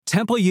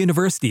Temple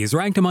University is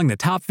ranked among the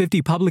top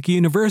 50 public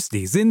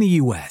universities in the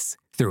U.S.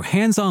 Through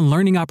hands-on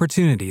learning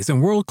opportunities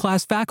and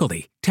world-class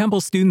faculty,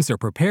 Temple students are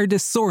prepared to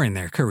soar in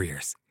their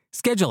careers.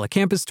 Schedule a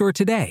campus tour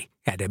today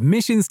at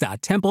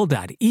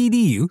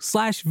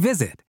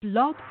admissions.temple.edu/visit.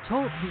 Blog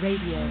Talk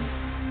Radio.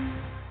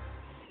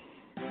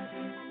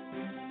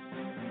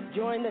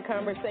 Join the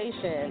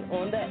conversation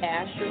on the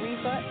Ask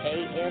Sharifa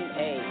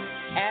AMA.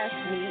 Ask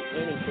Me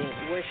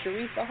Anything, where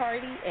Sharifa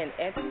Hardy and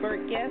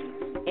expert guests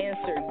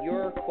answer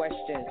your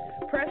questions.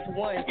 Press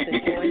 1 to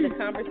join the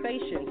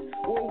conversation,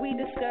 where we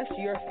discuss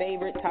your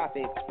favorite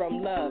topics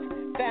from love,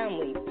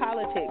 family,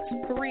 politics,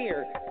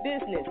 career,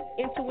 business,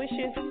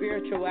 intuition,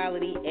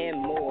 spirituality,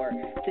 and more.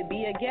 To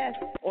be a guest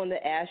on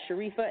the Ask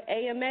Sharifa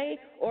AMA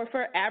or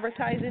for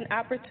advertising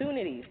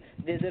opportunities,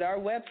 visit our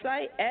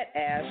website at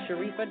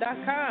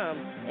AskSharifa.com.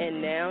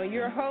 And now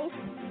your host,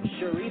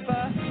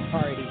 Sharifa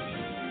Hardy.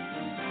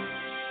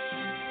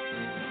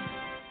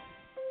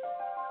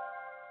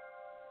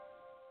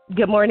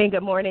 Good morning,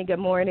 good morning, good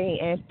morning,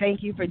 and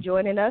thank you for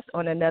joining us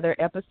on another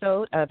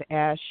episode of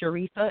Ask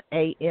Sharifa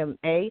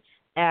AMA.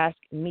 Ask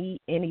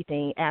me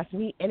anything. Ask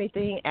me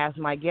anything. Ask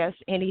my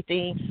guests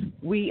anything.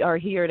 We are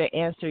here to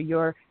answer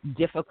your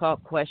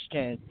difficult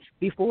questions.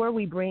 Before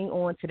we bring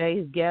on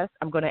today's guest,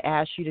 I'm going to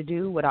ask you to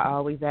do what I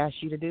always ask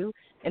you to do,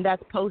 and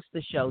that's post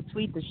the show,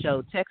 tweet the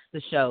show, text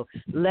the show.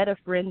 Let a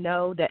friend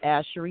know that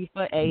Ask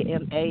Sharifa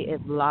AMA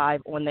is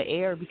live on the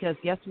air, because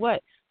guess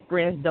what?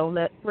 Friends don't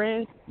let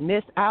friends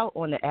miss out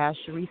on the Ask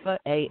Sharifa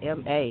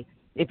AMA.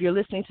 If you're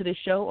listening to the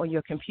show on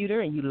your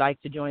computer and you'd like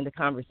to join the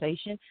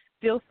conversation,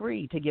 feel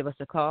free to give us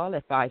a call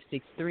at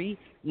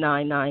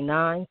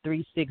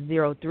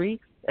 563-999-3603.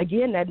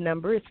 Again, that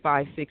number is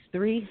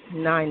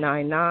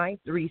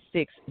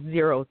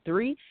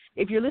 563-999-3603.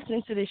 If you're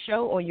listening to this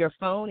show on your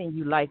phone and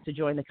you'd like to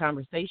join the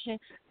conversation,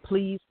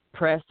 please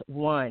press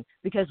 1,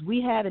 because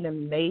we have an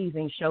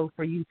amazing show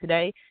for you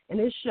today. And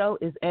this show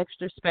is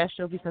extra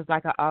special because,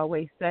 like I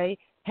always say,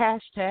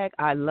 hashtag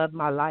I love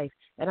my life.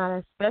 And I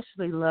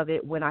especially love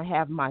it when I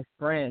have my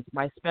friends,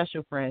 my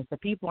special friends, the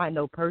people I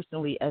know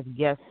personally as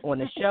guests on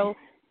the show.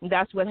 And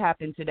that's what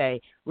happened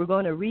today. We're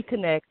going to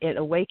reconnect and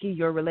awaken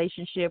your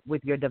relationship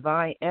with your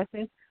divine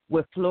essence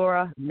with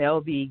Flora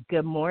Melby.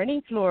 Good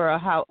morning, Flora.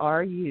 How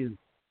are you?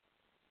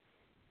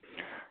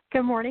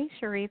 Good morning,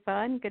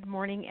 Sharifa, and good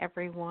morning,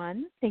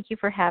 everyone. Thank you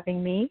for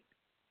having me.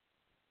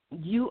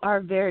 You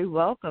are very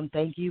welcome.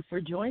 Thank you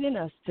for joining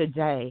us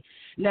today.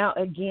 Now,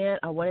 again,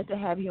 I wanted to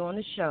have you on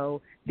the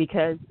show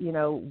because, you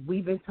know,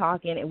 we've been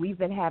talking and we've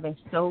been having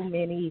so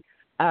many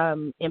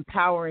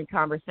empowering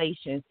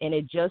conversations, and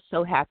it just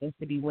so happens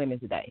to be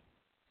Women's Day.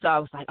 So I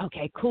was like,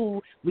 okay,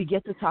 cool. We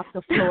get to talk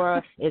to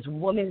Flora. It's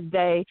Women's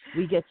Day.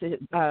 We get to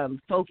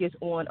focus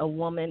on a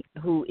woman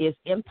who is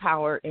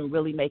empowered and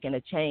really making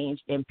a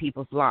change in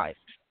people's lives.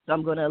 So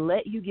I'm going to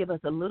let you give us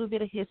a little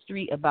bit of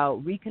history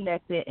about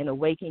reconnecting and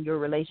awakening your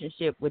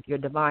relationship with your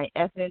divine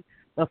essence.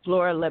 But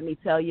Flora, let me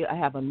tell you, I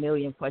have a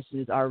million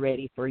questions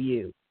already for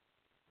you.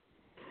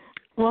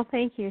 Well,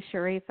 thank you,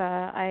 Sharifa.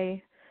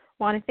 I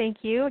want to thank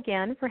you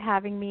again for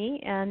having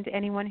me, and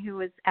anyone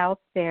who is out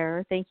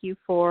there, thank you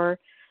for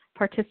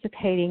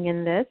participating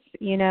in this.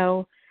 You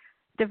know,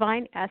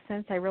 divine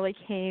essence, I really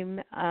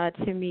came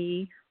to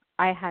me,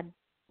 I had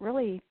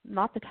really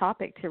not the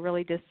topic to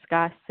really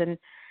discuss, and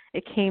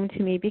it came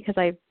to me because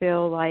I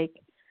feel like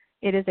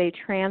it is a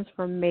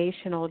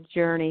transformational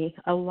journey,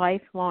 a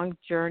lifelong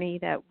journey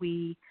that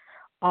we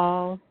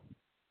all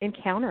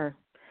encounter,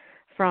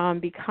 from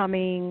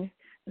becoming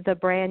the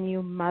brand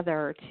new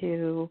mother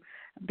to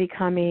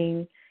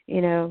becoming,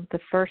 you know, the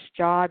first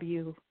job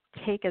you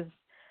take as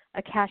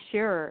a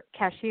cashier,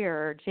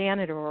 or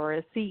janitor, or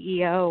a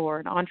CEO, or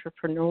an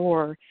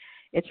entrepreneur.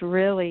 It's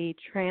really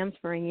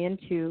transferring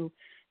into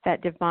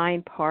that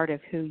divine part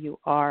of who you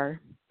are.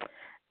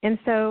 And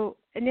so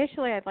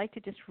initially I'd like to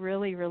just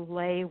really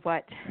relay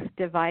what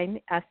divine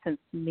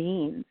essence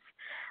means.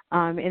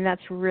 And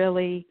that's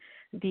really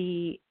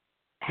the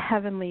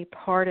heavenly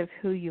part of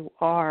who you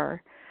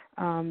are,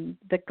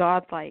 the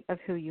godlike of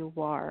who you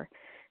are,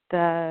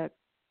 the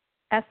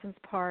essence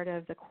part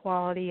of the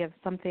quality of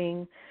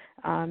something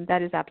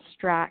that is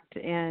abstract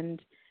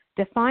and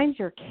defines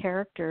your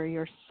character,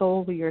 your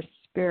soul, your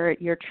spirit,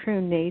 your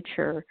true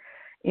nature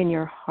in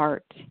your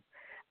heart.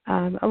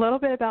 A little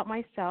bit about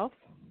myself.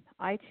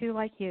 I, too,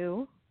 like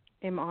you,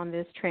 am on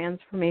this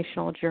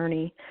transformational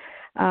journey.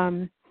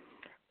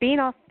 Being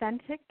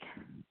authentic,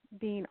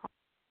 being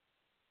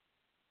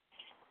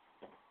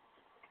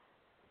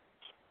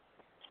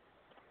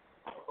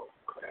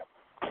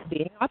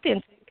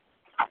authentic.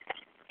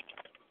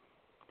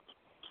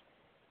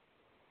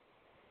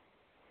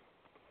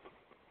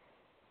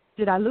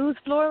 Did I lose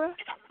Flora?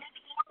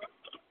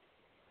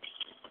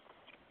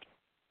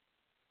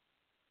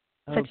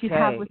 That you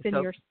have within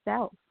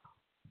yourself.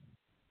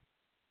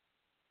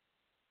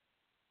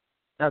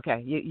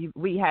 Okay,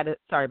 we had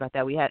sorry about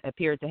that. We had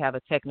appeared to have a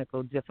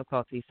technical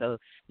difficulty, so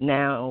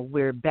now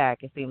we're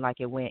back. It seemed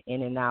like it went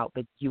in and out,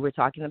 but you were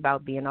talking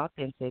about being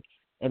authentic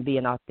and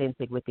being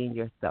authentic within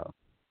yourself.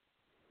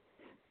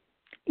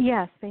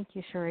 Yes, thank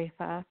you,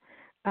 Sharifa.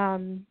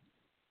 I'm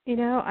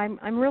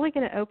really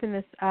going to open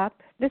this up.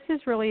 This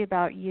is really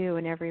about you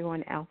and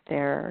everyone out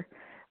there.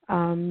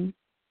 Um,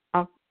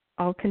 I'll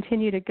I'll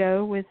continue to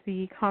go with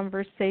the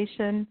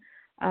conversation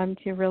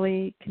to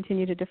really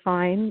continue to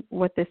define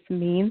what this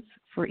means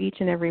for each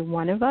and every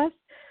one of us.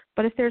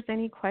 But if there's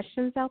any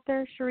questions out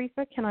there,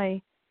 Sharifa, can I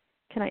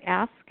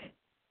ask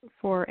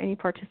for any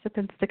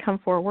participants to come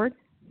forward?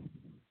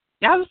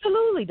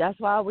 Absolutely. That's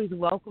why I always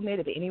welcome it.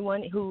 If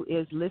anyone who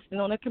is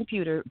listening on a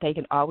computer, they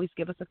can always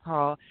give us a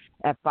call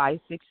at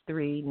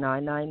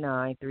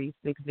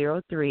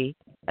 563-999-3603.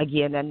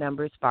 Again, that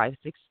number is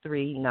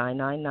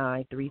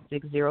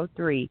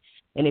 563-999-3603.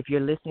 And if you're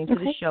listening to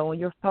the show on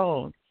your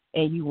phone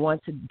and you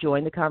want to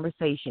join the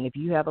conversation, if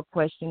you have a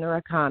question or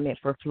a comment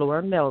for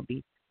Flora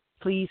Melby,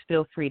 please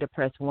feel free to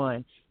press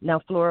 1.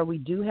 Now, Flora, we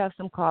do have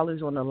some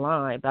callers on the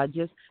line, but I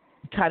just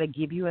kind of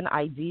give you an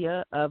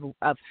idea of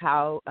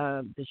how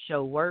the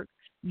show works.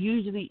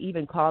 Usually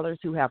even callers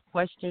who have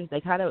questions, they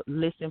kind of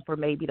listen for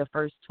maybe the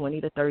first 20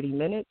 to 30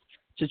 minutes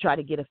to try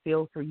to get a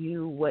feel for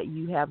you, what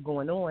you have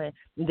going on,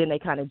 and then they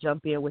kind of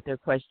jump in with their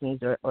questions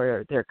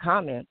or their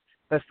comments.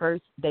 But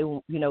first,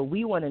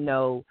 we want to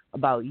know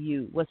about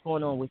you, what's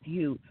going on with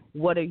you,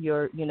 what are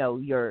your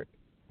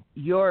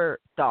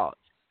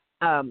thoughts.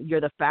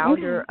 You're the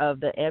founder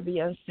of the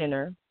Awaken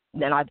Center.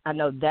 And I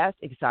know that's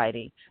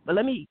exciting. But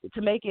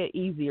to make it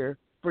easier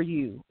for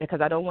you, because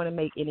I don't want to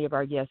make any of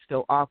our guests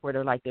feel awkward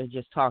or like they're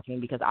just talking,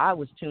 because I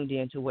was tuned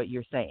into what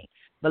you're saying.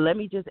 But let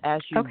me just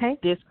ask you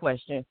this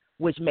question,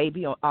 which may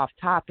be off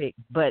topic,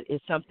 but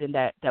it's something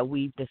that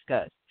we've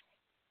discussed.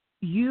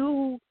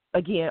 You,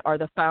 again, are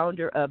the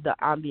founder of the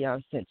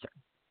Awaken Center.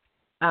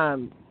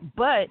 And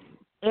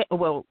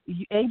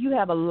you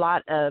have a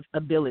lot of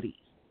abilities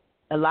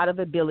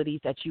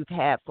that you've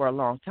had for a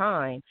long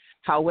time.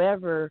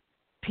 However,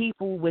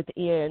 people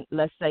within,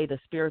 let's say, the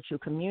spiritual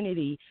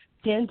community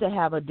tend to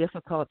have a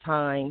difficult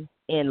time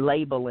in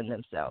labeling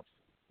themselves.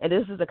 And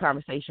this is a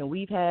conversation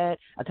we've had,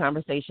 a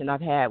conversation I've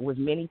had with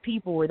many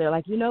people where they're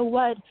like, you know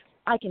what,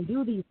 I can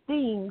do these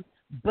things,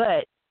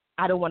 but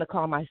I don't want to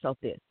call myself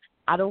this.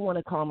 I don't want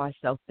to call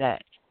myself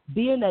that.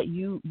 Being that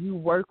you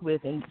work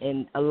with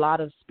in a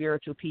lot of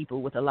spiritual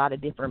people with a lot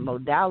of different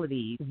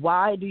modalities,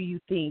 why do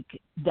you think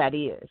that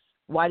is?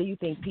 Why do you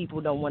think people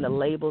don't want to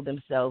label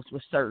themselves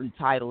with certain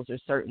titles or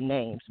certain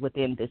names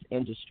within this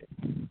industry?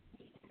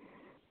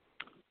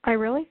 I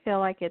really feel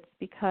like it's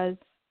because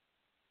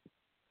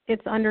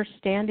it's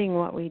understanding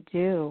what we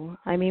do.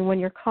 I mean, when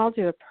you're called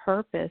to a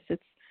purpose,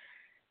 it's,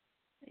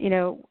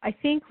 I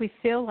think we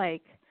feel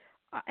like,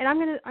 and I'm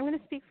going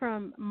to speak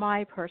from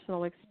my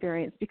personal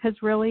experience, because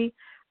really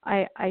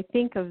I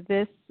think of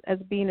this as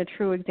being a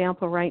true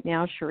example right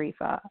now,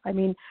 Sharifa. I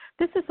mean,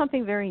 this is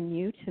something very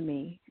new to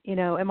me.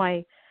 Am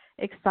I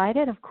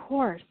excited? Of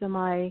course. Am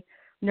I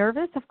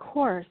nervous? Of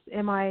course.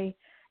 Am I,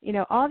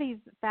 all these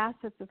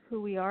facets of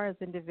who we are as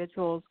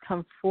individuals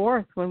come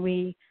forth when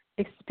we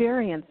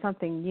experience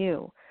something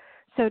new.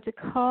 So to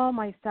call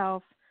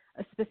myself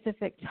a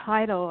specific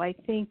title, I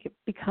think it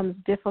becomes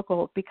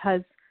difficult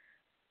because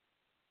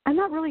I'm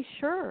not really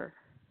sure.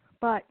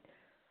 But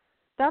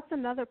that's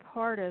another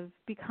part of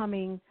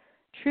becoming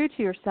true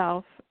to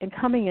yourself and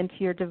coming into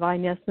your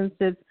divine essence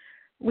is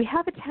we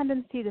have a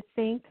tendency to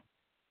think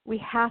we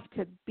have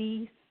to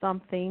be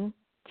something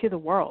to the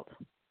world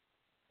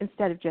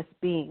instead of just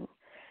being.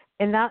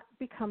 And that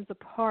becomes a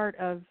part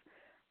of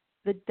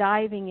the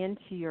diving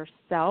into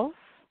yourself,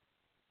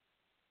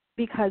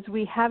 because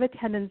we have a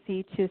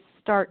tendency to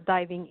start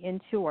diving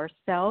into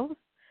ourselves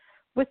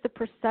with the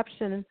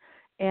perception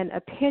and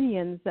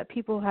opinions that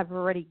people have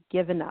already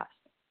given us.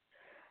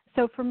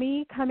 So for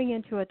me, coming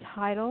into a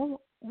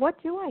title, what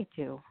do?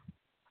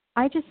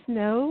 I just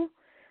know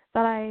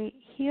that I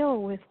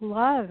heal with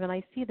love and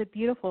I see the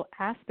beautiful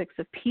aspects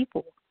of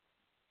people.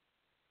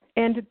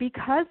 And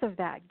because of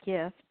that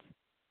gift,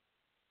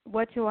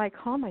 what do I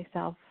call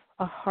myself?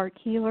 A heart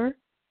healer,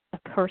 a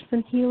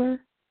person healer,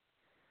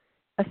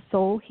 a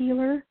soul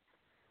healer?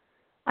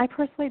 I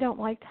personally don't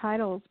like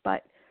titles,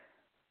 but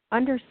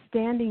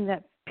understanding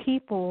that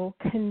people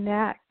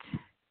connect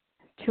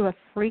to a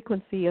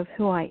frequency of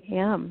who I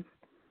am.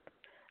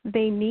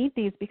 They need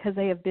these because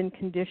they have been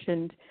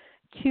conditioned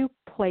to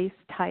place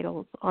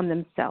titles on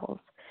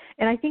themselves.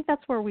 And I think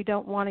that's where we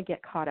don't want to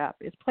get caught up,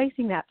 is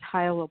placing that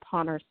title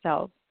upon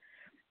ourselves.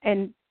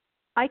 And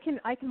I can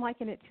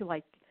liken it to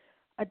like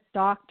a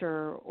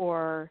doctor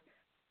or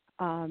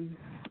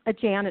a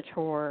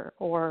janitor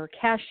or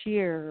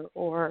cashier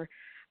or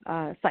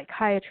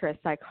psychiatrist,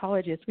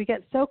 psychologist. We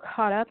get so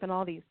caught up in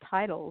all these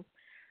titles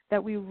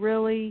that we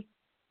really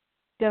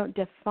don't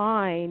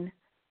define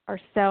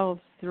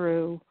ourselves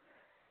through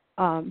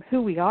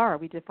who we are.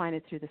 We define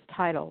it through this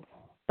title.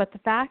 But the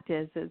fact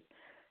is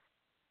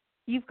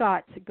you've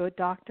got good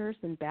doctors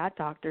and bad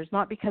doctors,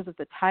 not because of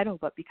the title,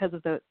 but because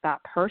of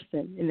that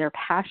person and their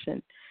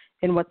passion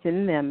and what's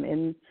in them,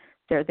 and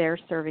they're there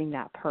serving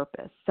that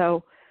purpose.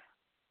 So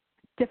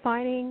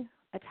defining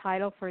a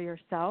title for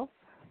yourself,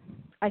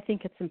 I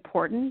think it's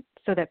important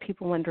so that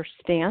people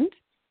understand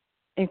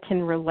and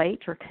can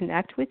relate or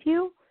connect with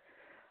you,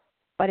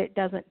 but it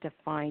doesn't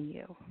define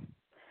you.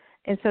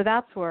 And so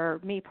that's where,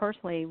 me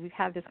personally, we've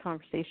had this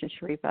conversation,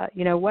 Sharifa.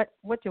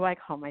 What do I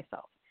call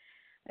myself?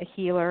 A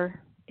healer,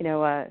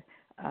 a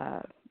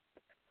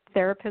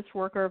therapist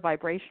worker,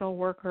 vibrational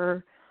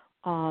worker,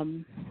 a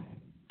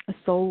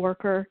soul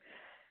worker.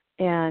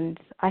 And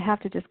I have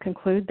to just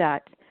conclude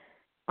that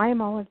I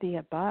am all of the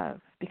above,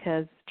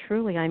 because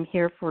truly I'm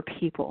here for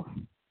people.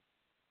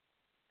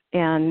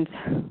 And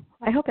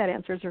I hope that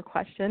answers your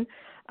question.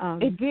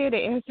 It did.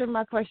 It answered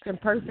my question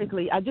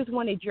perfectly. I just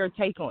wanted your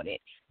take on it,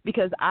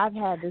 because I've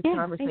had this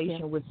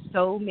conversation with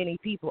so many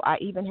people. I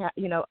even have,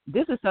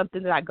 this is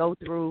something that I go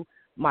through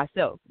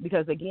myself,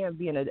 because, again,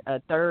 being a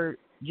third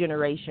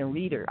generation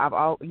reader,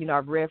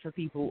 I've read for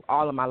people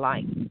all of my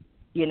life,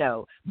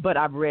 but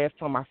I've read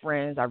for my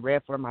friends. I've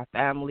read for my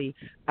family.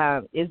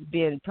 It's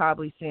been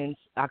probably since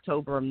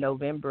October or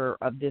November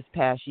of this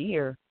past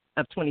year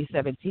of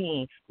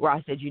 2017, where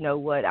I said, you know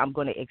what, I'm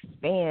going to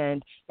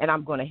expand and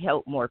I'm going to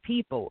help more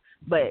people.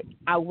 But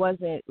I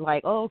wasn't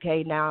like, oh,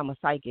 okay, now I'm a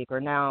psychic, or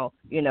now,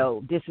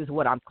 this is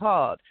what I'm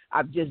called.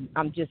 I'm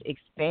just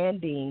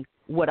expanding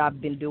what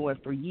I've been doing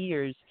for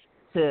years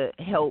to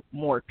help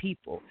more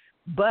people.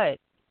 But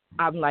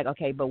I'm like,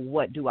 okay, but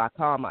what do I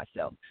call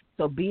myself?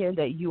 So being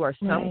that you are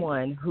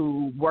someone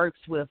who works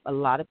with a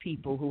lot of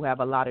people who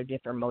have a lot of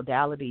different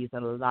modalities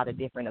and a lot of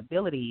different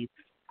abilities,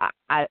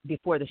 I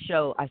before the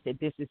show, I said,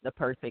 this is the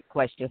perfect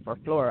question for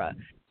Flora.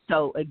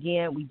 So,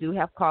 again, we do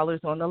have callers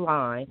on the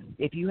line.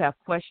 If you have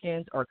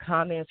questions or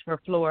comments for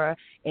Flora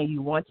and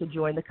you want to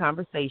join the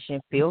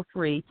conversation, feel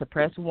free to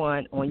press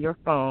 1 on your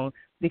phone,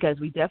 because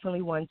we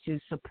definitely want to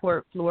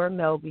support Flora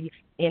Melby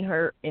in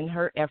her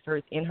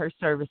efforts, in her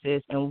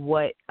services, and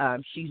what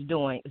she's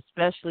doing,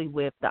 especially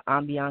with the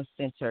Ambiance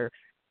Center.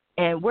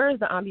 And where is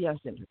the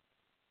Ambiance Center?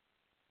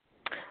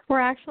 We're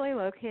actually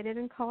located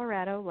in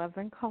Colorado,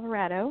 Loveland,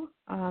 Colorado.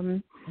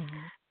 I'm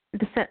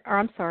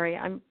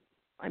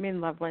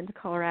in Loveland,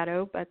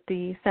 Colorado, but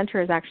the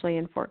center is actually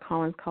in Fort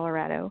Collins,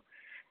 Colorado.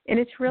 And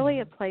it's really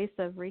a place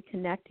of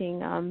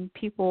reconnecting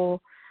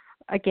people,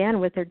 again,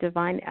 with their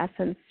divine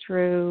essence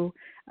through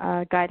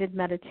guided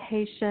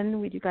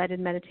meditation. We do guided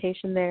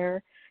meditation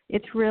there.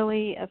 It's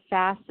really a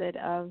facet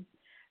of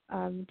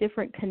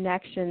different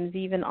connections,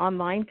 even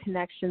online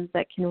connections,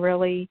 that can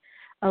really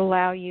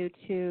allow you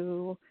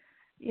to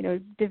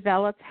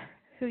develop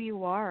who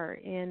you are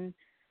in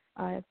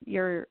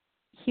your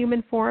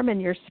human form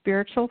and your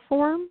spiritual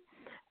form.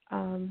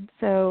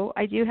 So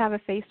I do have a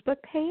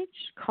Facebook page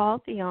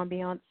called the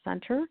Ambiance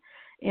Center,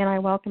 and I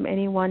welcome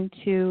anyone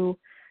to,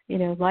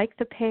 like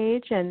the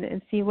page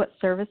and see what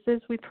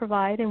services we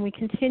provide. And we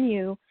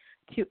continue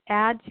to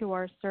add to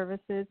our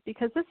services,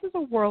 because this is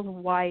a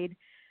worldwide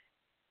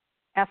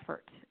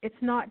effort. It's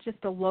not just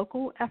a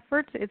local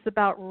effort. It's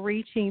about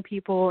reaching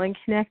people and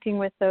connecting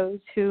with those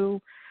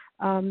who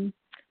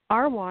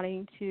are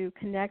wanting to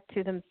connect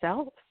to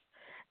themselves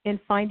and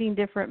finding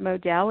different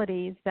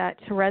modalities that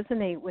to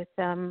resonate with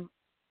them.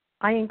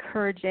 I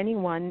encourage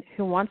anyone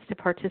who wants to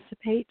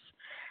participate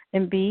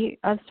and be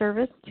of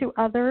service to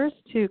others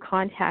to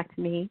contact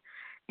me,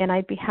 and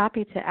I'd be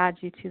happy to add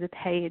you to the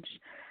page,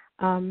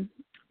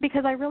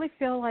 because I really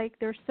feel like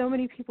there's so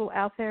many people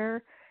out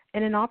there,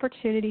 and an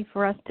opportunity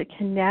for us to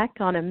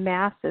connect on a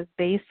massive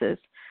basis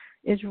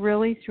is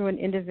really through an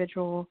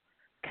individual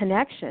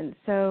connection.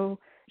 So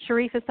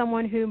Sharifa,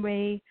 someone who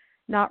may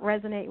not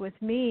resonate with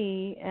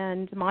me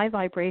and my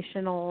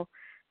vibrational,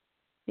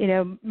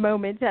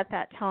 moment at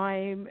that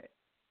time,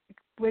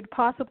 would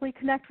possibly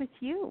connect with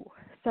you.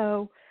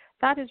 So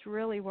that is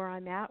really where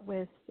I'm at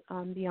with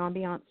the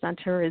Ambiance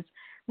Center, is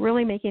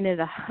really making it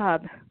a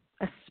hub,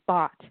 a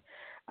spot,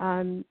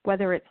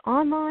 whether it's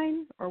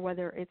online or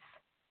whether it's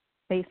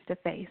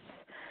face-to-face.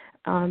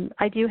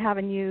 I do have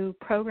a new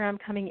program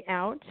coming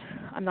out.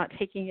 I'm not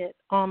taking it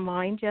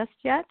online just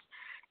yet.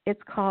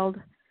 It's called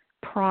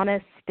Prana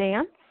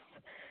Stance,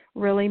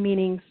 really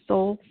meaning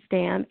soul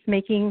stance,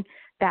 making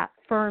that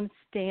firm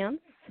stance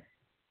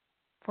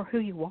for who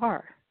you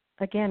are.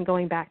 Again,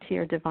 going back to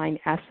your divine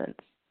essence.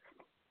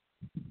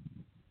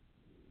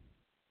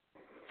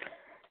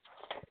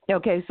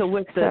 Okay, so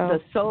with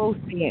the soul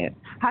stance,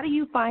 how do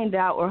you find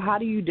out, or how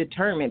do you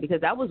determine?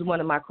 Because that was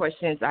one of my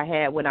questions I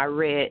had when I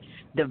read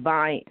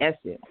Divine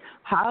Essence.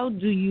 How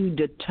do you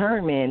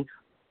determine,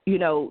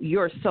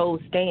 your soul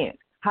stance?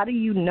 How do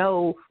you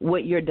know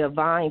what your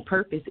divine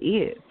purpose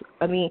is?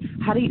 I mean,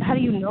 how do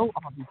you know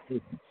all these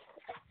things?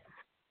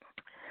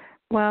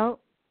 Well,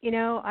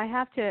 I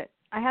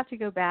have to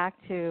go back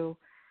to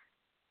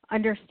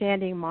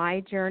understanding my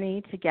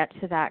journey to get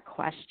to that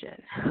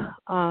question.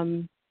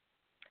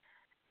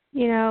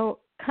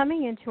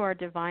 Coming into our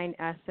divine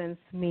essence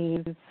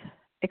means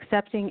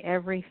accepting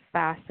every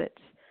facet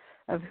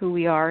of who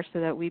we are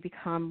so that we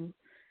become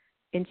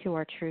into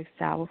our true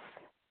self.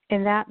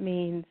 And that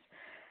means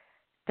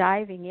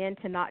diving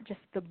into not just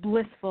the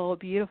blissful,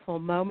 beautiful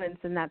moments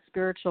in that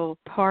spiritual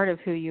part of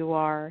who you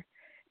are.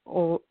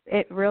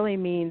 It really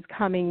means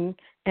coming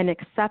and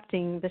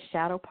accepting the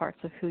shadow parts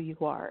of who you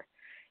are.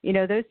 You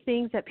know, those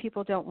things that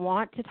people don't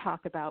want to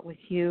talk about with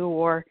you,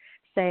 or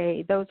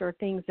say those are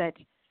things that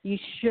you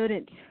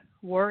shouldn't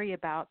worry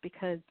about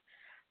because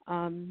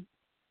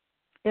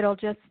it'll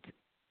just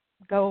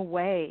go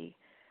away.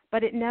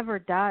 But it never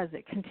does.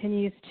 It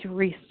continues to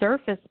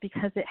resurface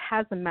because it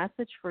has a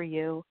message for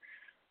you.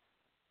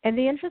 And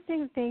the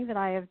interesting thing that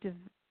I have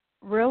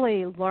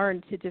really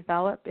learned to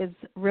develop is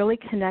really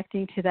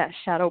connecting to that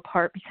shadow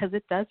part, because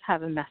it does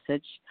have a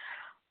message.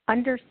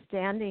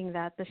 Understanding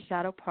that the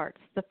shadow parts,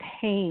 the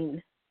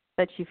pain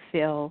that you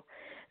feel,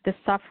 the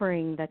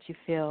suffering that you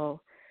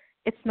feel,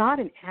 it's not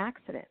an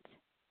accident.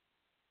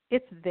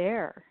 It's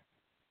there.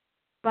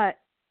 But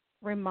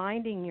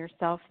reminding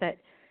yourself that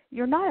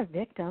you're not a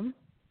victim.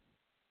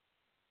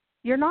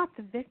 You're not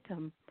the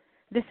victim.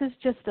 This is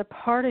just a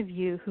part of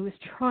you who is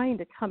trying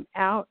to come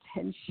out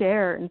and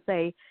share and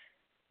say,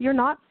 you're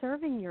not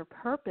serving your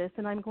purpose,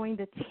 and I'm going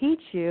to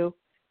teach you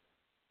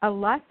a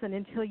lesson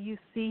until you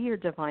see your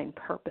divine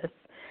purpose.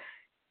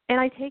 And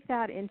I take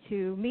that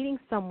into meeting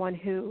someone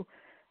who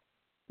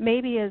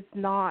maybe is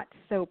not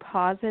so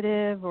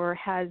positive or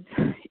has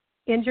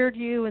injured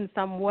you in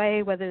some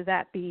way, whether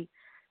that be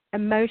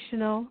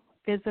emotional,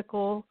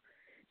 physical,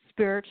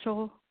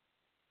 spiritual.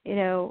 You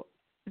know,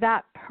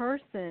 that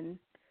person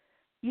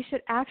you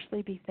should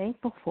actually be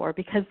thankful for,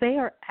 because they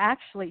are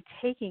actually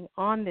taking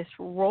on this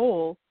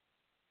role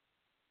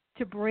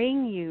to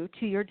bring you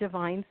to your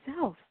divine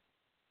self.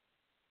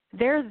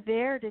 They're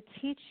there to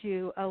teach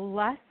you a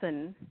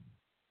lesson,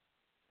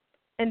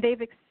 and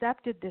they've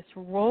accepted this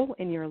role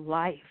in your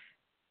life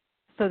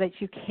so that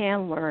you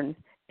can learn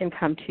and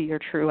come to your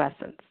true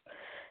essence,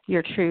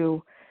 your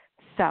true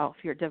self,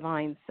 your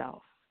divine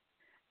self.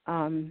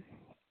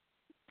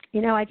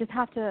 You know, I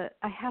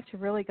have to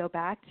really go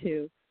back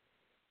to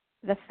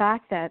the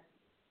fact that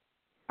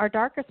our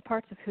darkest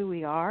parts of who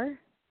we are,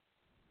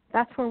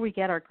 that's where we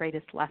get our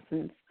greatest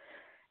lessons.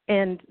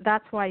 And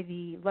that's why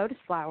the lotus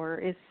flower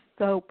is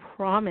so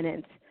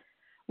prominent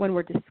when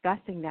we're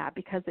discussing that,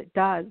 because it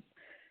does,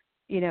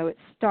 you know, it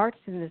starts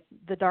in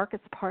the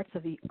darkest parts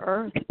of the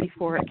earth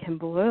before it can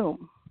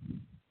bloom.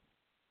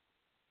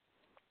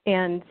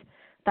 And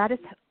that's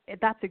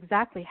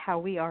exactly how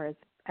we are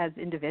as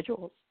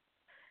individuals,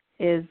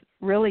 is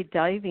really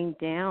diving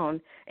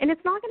down. And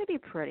it's not going to be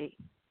pretty.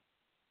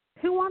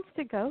 Who wants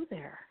to go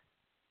there?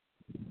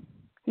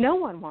 No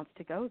one wants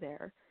to go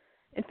there.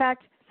 In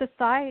fact,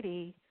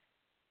 society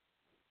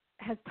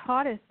has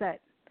taught us that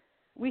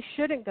we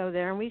shouldn't go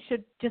there, and we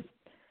should just,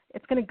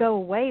 it's going to go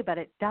away, but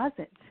it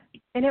doesn't.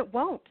 And it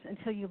won't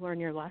until you learn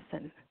your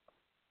lesson.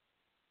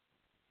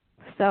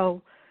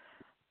 So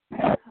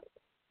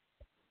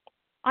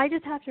I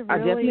just have to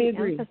really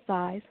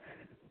emphasize.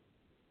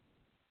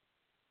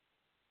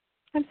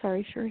 I'm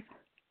sorry, Sharif.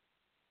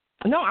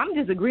 No, I'm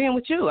just agreeing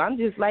with you. I'm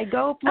just like,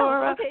 go,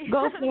 Flora,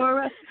 go,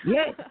 Flora.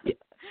 Yeah.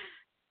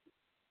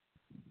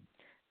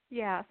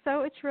 Yeah,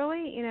 so it's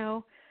really, you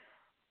know,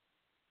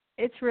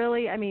 it's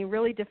really, I mean,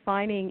 really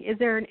defining, is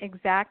there an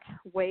exact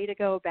way to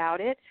go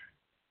about it?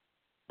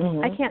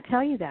 Mm-hmm. I can't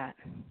tell you that.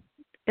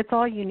 It's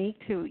all unique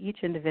to each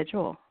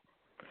individual.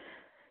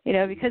 You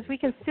know, because we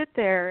can sit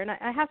there, and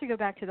I have to go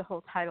back to the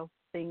whole title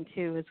thing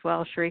too as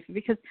well, Sharif,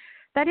 because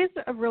that is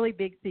a really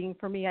big thing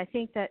for me. I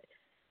think that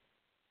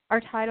our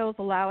titles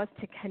allow us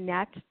to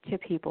connect to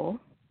people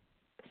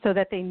so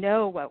that they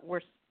know what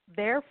we're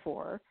there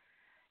for,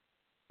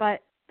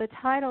 but the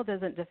title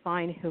doesn't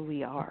define who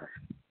we are.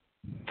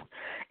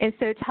 And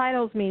so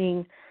titles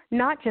meaning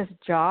not just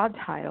job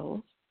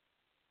titles,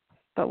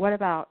 but what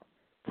about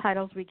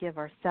titles we give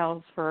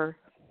ourselves for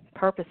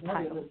purpose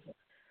titles?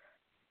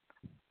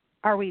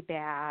 Are we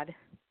bad?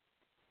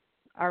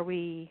 Are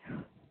we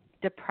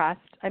depressed?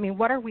 I mean,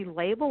 what are we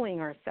labeling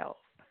ourselves?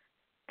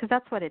 Because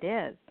that's what it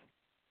is.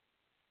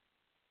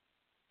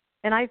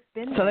 And I've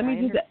been there. I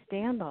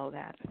understand all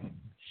that.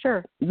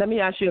 Sure. Let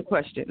me ask you a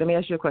question.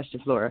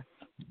 Flora.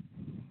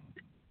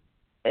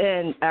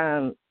 And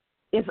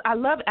I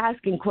love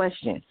asking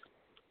questions,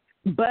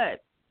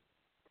 but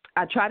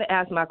I try to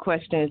ask my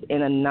questions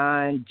in a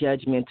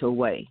non-judgmental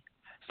way.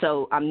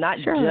 So I'm not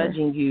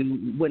judging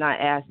you when I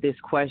ask this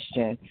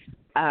question.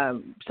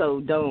 So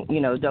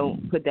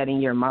don't put that in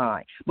your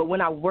mind. But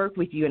when I work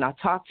with you and I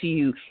talk to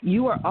you,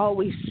 you are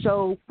always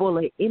so full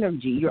of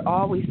energy. You're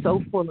always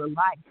so full of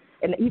life.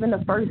 And even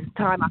the first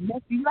time I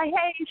met you, you're like,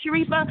 hey,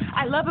 Sharifa,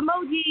 I love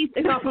emojis.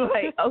 And I'm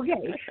like,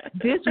 okay,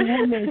 this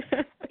woman's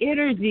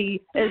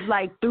energy is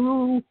like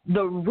through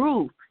the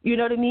roof. You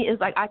know what I mean? It's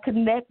like I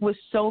connect with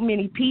so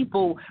many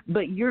people,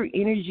 but your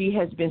energy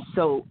has been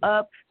so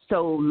up,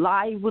 so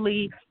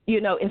lively, you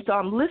know. And so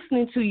I'm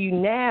listening to you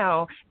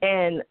now,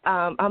 and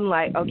I'm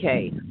like,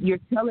 okay, you're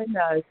telling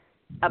us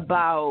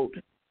about,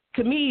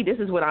 to me, this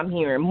is what I'm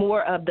hearing,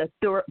 more of the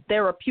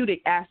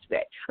therapeutic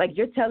aspect. Like,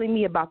 you're telling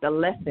me about the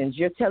lessons.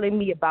 You're telling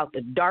me about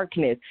the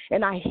darkness,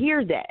 and I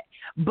hear that.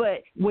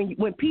 But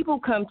when people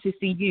come to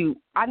see you,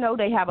 I know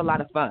they have a lot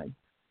of fun.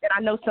 And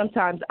I know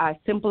sometimes I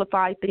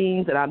simplify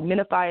things and I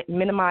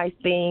minimize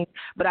things,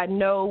 but I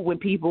know when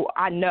people,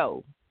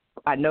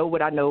 I know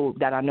what I know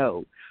that I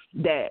know,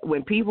 that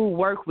when people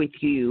work with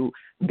you,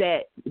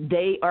 that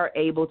they are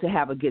able to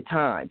have a good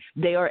time.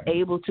 They are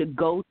able to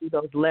go through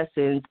those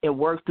lessons and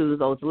work through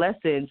those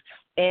lessons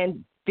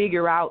and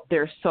figure out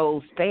their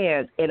soul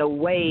stance in a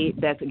way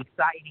that's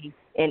exciting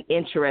and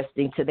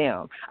interesting to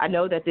them. I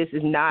know that this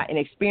is not an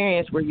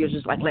experience where you're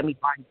just like, let me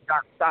find the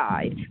dark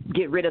side,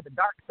 get rid of the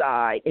dark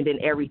side, and then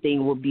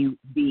everything will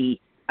be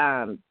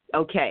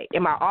okay.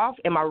 Am I off?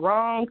 Am I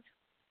wrong?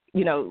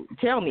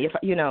 Tell me if,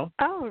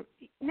 Oh,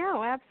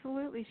 no,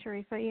 absolutely,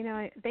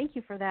 Sharifa. Thank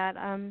you for that.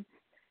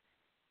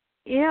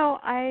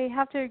 I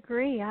have to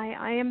agree.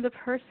 I am the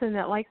person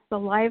that likes the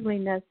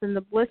liveliness and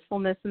the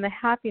blissfulness and the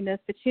happiness.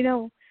 But,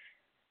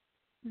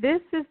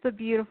 this is the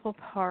beautiful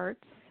part,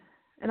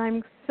 and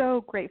I'm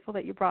so grateful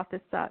that you brought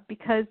this up,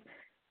 because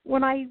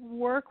when I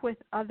work with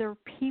other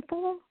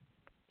people,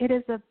 it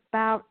is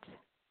about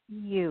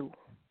you.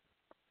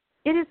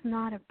 It is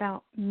not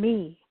about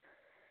me.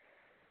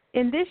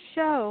 And this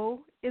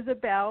show is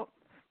about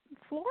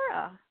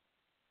Flora.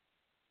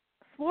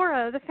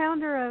 Flora, the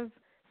founder of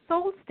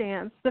Soul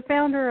Stance, the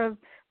founder of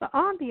the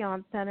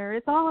Ambiance Center.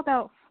 It's all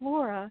about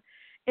Flora.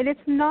 And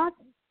it's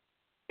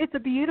a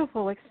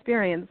beautiful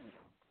experience,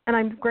 and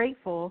I'm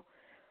grateful.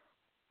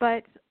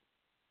 But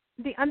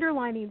the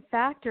underlining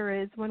factor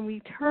is when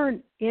we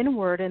turn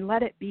inward and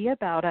let it be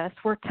about us,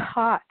 we're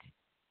taught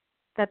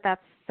that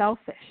that's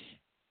selfish.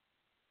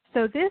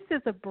 So this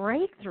is a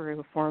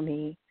breakthrough for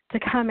me to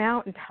come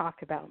out and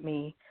talk about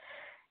me.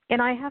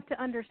 And I have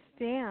to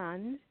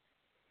understand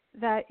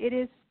that it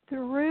is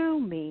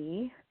through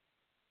me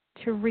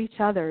to reach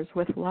others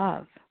with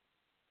love.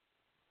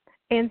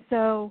 And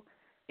so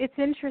it's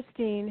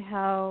interesting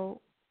how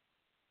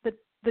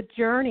the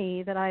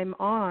journey that I'm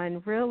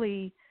on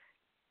really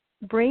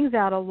brings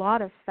out a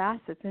lot of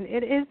facets, and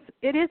it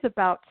is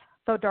about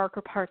the darker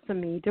parts of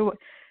me.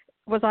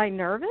 Was I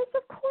nervous?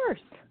 Of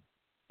course.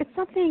 It's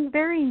something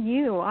very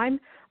new. I'm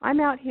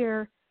out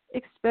here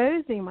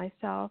exposing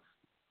myself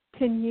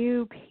to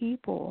new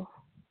people.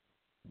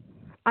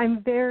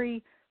 I'm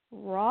very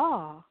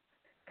raw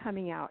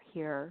coming out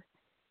here.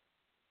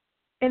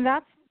 And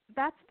that's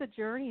the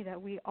journey that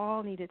we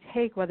all need to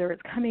take, whether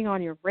it's coming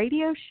on your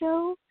radio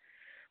show,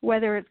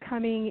 whether it's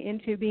coming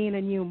into being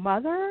a new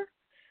mother,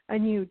 a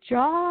new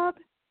job.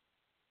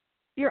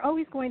 You're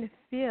always going to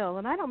feel,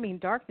 and I don't mean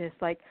darkness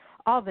like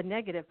all the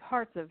negative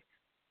parts of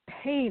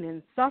pain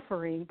and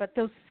suffering, but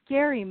those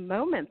scary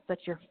moments that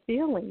you're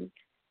feeling.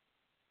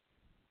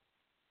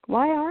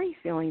 Why are you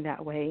feeling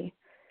that way?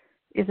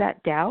 Is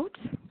that doubt?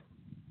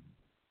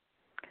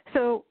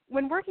 So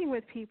when working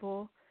with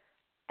people,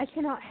 I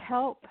cannot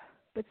help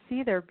but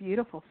see their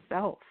beautiful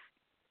self.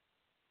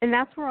 And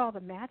that's where all the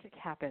magic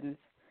happens.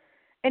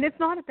 And it's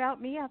not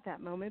about me at that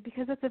moment,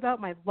 because it's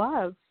about my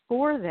love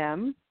for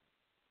them.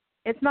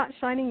 It's not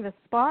shining the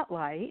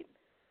spotlight,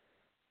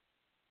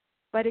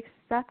 but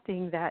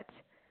accepting that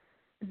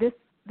this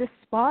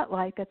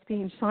spotlight that's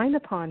being shined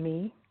upon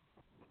me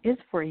is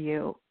for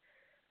you.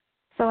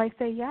 So I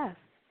say yes,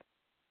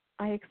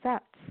 I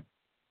accept.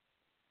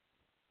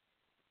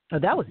 Oh,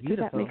 that was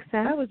beautiful. Does that make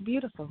sense? That was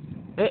beautiful.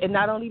 It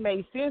not only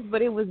made sense,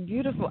 but it was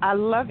beautiful. I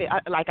love it.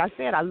 Like I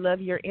said, I love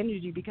your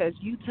energy, because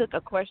you took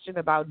a question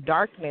about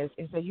darkness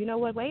and said, you know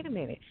what, wait a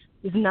minute.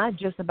 It's not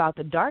just about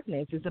the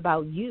darkness. It's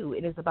about you.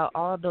 It is about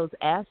all those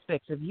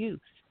aspects of you.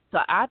 So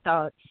I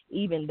thought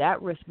even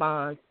that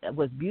response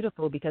was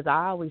beautiful, because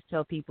I always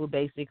tell people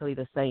basically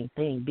the same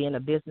thing. Being a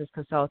business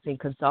consultant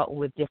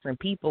with different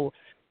people,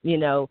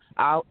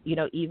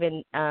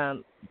 even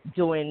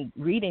doing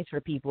readings for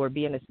people or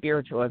being a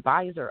spiritual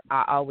advisor,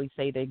 I always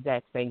say the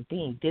exact same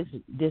thing.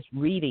 This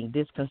reading,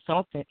 this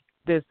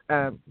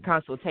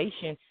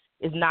consultation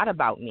is not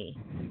about me.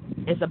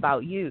 It's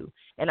about you.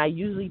 And I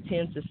usually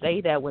tend to say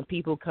that when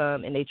people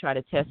come and they try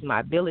to test my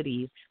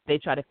abilities, they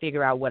try to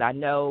figure out what I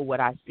know, what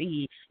I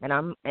see,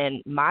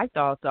 and my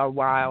thoughts are,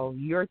 while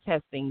you're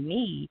testing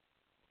me,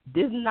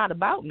 this is not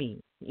about me.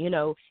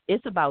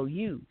 It's about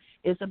you.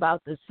 It's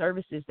about the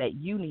services that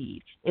you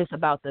need. It's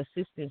about the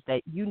assistance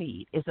that you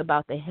need. It's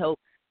about the help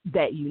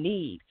that you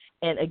need.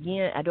 And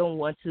again, I don't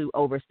want to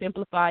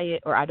oversimplify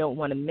it, or I don't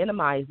want to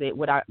minimize it.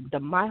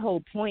 My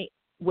whole point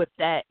with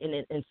that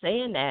and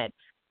saying that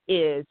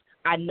is,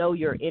 I know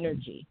your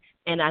energy,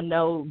 and I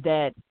know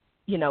that,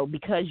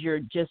 because you're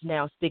just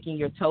now sticking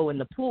your toe in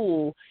the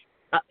pool,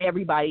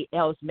 everybody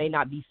else may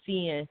not be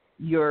seeing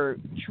your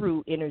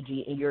true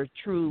energy and your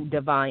true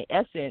divine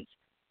essence,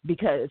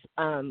 because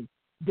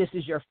this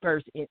is your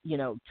first,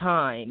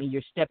 time, and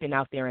you're stepping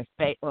out there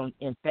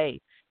in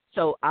faith.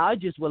 So I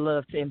just would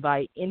love to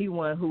invite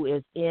anyone who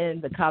is in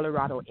the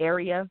Colorado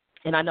area.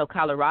 And I know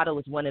Colorado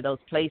is one of those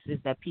places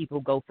that people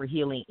go for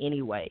healing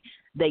anyway.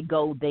 They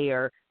go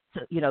there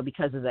to,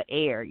 because of the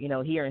air.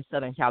 Here in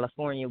Southern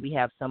California, we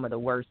have some of the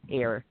worst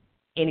air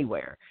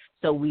anywhere.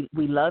 So we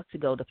love to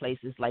go to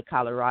places like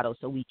Colorado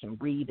so we can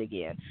breathe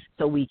again,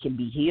 so we can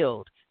be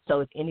healed.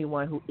 So if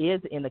anyone who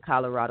is in the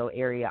Colorado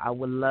area, I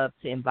would love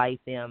to invite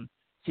them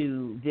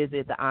to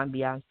visit the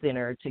Ambiance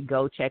Center, to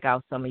go check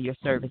out some of your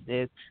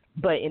services.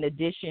 But in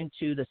addition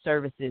to the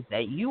services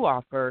that you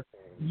offer,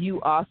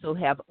 you also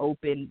have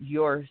opened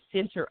your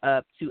center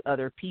up to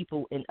other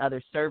people in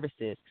other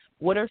services.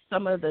 What are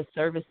some of the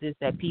services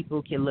that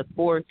people can look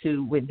forward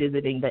to when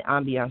visiting the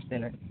Ambiance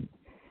Center?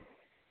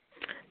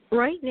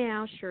 Right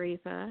now,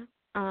 Sharifa,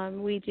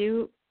 we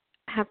do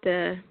have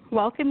to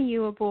welcome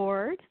you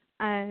aboard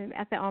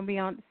at the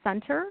Ambiance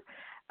Center,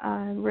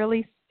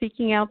 really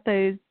seeking out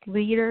those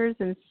leaders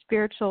and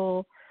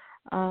spiritual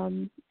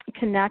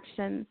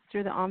connections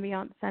through the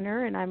Ambiance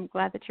Center, and I'm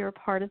glad that you're a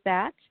part of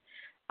that.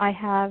 I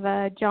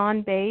have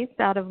John Bass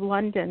out of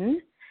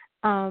London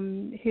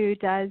who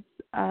does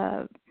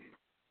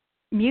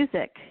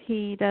music.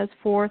 He does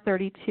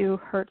 432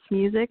 hertz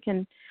music,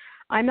 and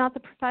I'm not the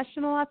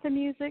professional at the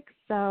music,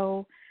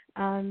 so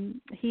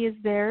he is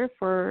there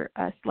for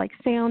like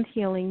sound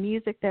healing,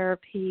 music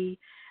therapy.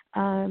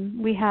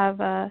 We have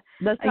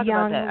Let's talk a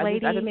young about that.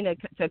 lady. I didn't mean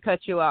to cut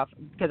you off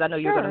because I know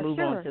you're going to move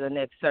on to the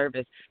next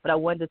service, but I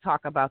wanted to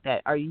talk about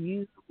that. Are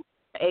you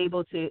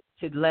able to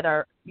let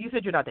you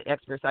said you're not the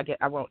expert, so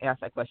I won't ask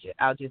that question.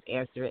 I'll just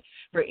answer it.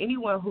 For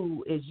anyone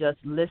who is just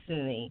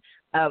listening,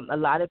 a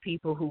lot of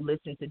people who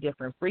listen to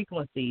different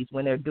frequencies,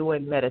 when they're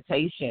doing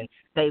meditation,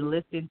 they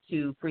listen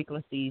to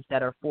frequencies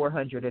that are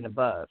 400 and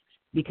above,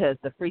 because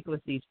the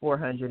frequencies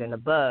 400 and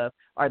above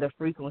are the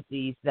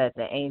frequencies that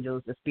the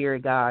angels, the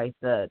spirit guides,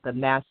 the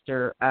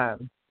master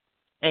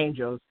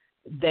angels,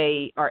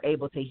 they are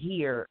able to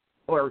hear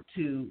or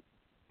to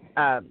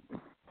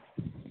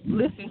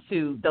listen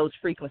to those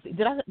frequencies.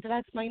 Did I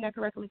explain that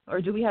correctly?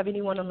 Or do we have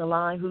anyone on the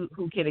line who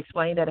can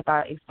explain that if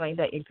I explained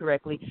that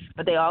incorrectly?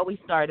 But they always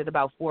start at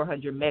about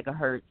 400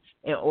 megahertz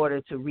in order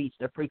to reach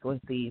the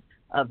frequencies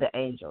of the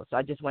angels. So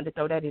I just wanted to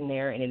throw that in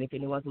there. And then if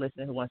anyone's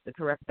listening who wants to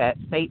correct that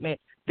statement,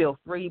 feel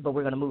free. But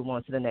we're going to move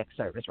on to the next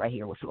service right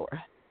here with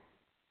Flora.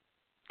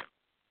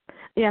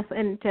 Yes,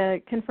 and to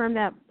confirm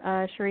that,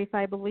 Sharif,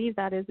 I believe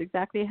that is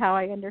exactly how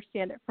I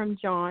understand it from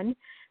John.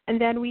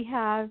 And then we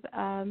have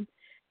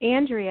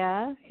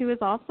Andrea, who is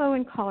also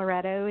in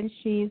Colorado, and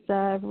she's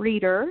a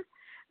reader.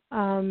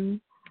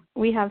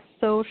 We have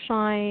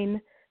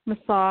Soulshine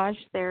Massage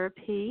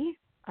Therapy,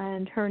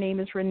 and her name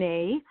is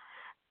Renee.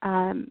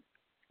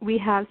 We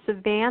have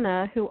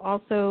Savannah, who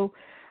also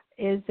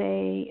is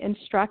a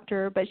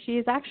instructor, but she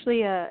is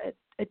actually a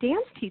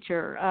dance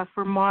teacher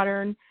for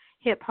modern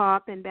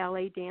hip-hop and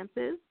ballet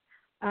dances.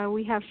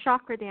 We have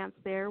chakra dance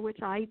there,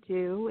 which I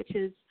do, which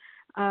is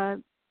a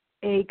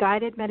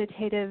guided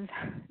meditative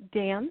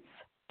dance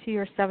to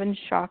your 7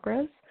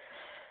 chakras.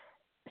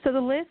 So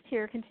the list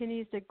here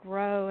continues to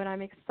grow, and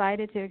I'm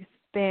excited to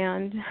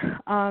expand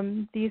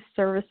these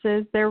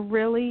services. They're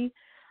really,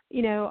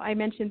 I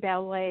mentioned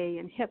ballet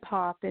and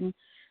hip-hop and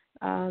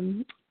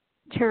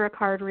tarot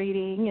card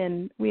reading,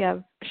 and we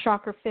have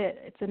Chakra Fit.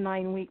 It's a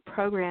 9-week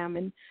program,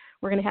 and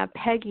we're going to have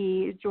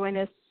Peggy join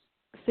us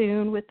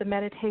soon with the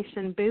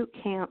meditation boot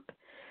camp.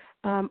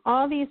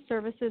 All these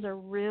services are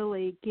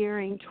really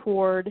gearing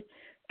toward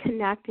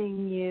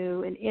connecting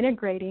you and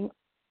integrating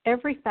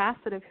every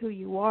facet of who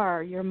you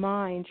are, your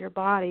mind, your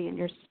body, and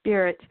your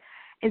spirit.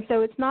 And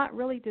so it's not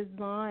really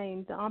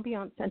designed, the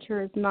Ambiance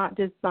Center is not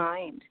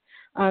designed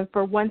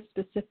for one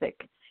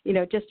specific,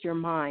 just your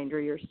mind or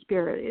your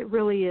spirit. It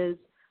really is,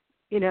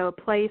 a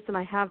place, and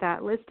I have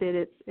that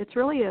listed, it's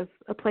really a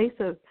place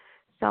of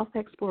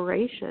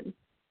self-exploration.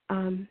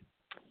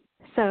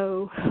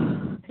 So,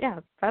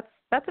 yeah,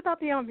 that's about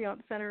the Ambiance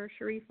Center,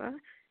 Sharifa.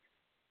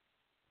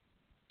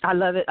 I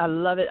love it. I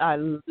love it. I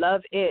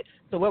love it.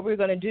 So what we're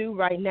going to do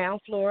right now,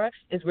 Flora,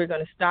 is we're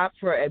going to stop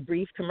for a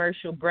brief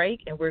commercial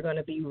break, and we're going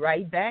to be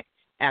right back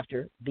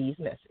after these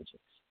messages.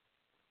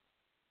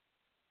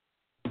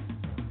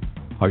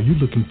 Are you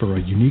looking for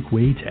a unique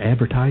way to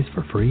advertise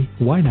for free?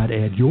 Why not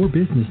add your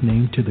business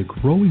name to the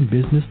growing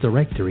business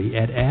directory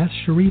at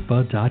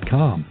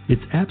AskSharifa.com?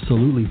 It's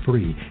absolutely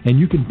free, and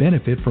you can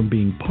benefit from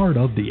being part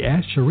of the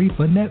Ask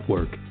Sharifa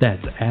network.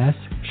 That's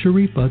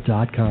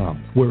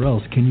AskSharifa.com. Where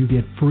else can you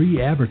get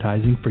free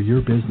advertising for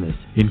your business,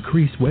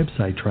 increase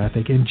website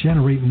traffic, and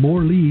generate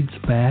more leads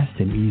fast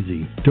and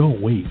easy?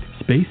 Don't wait.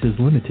 Space is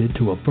limited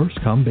to a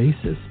first-come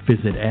basis.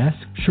 Visit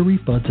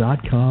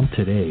AskSharifa.com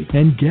today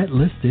and get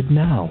listed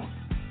now.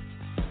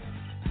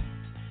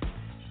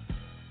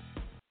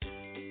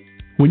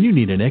 When you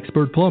need an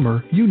expert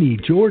plumber, you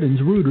need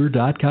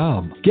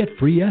JordansRooter.com. Get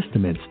free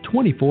estimates,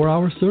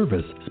 24-hour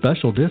service,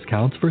 special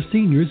discounts for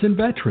seniors and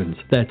veterans.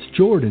 That's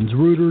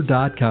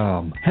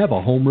JordansRooter.com. Have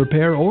a home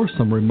repair or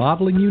some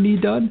remodeling you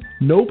need done?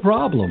 No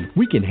problem.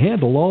 We can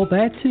handle all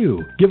that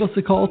too. Give us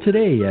a call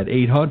today at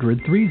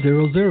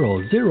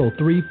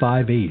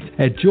 800-300-0358.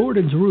 At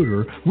Jordan's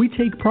Rooter, we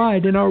take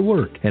pride in our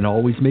work and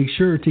always make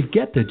sure to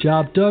get the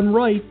job done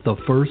right the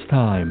first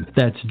time.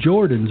 That's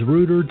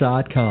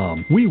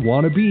JordansRooter.com. We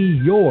want to be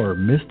your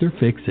Mr.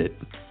 Fix-It.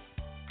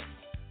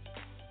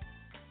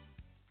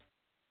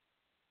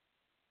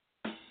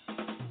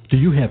 Do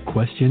you have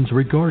questions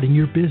regarding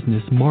your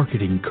business,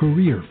 marketing,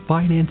 career,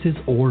 finances,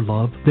 or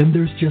love? Then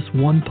there's just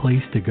one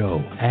place to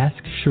go.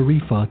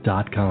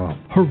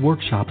 AskSharifa.com. Her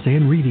workshops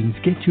and readings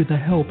get you the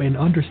help and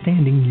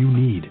understanding you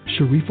need.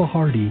 Sharifa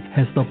Hardy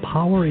has the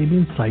power and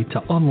insight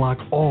to unlock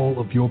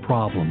all of your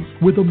problems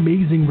with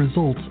amazing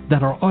results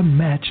that are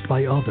unmatched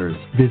by others.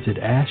 Visit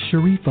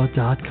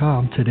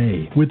AskSharifa.com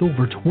today. With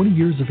over 20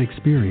 years of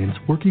experience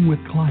working with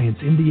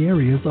clients in the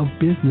areas of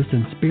business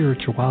and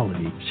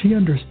spirituality, she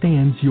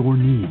understands your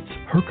needs.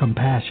 Her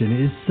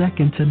compassion is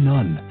second to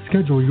none.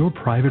 Schedule your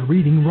private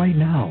reading right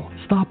now.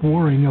 Stop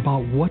worrying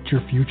about what your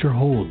future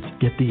holds.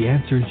 Get the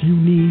answers you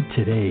need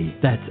today.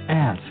 That's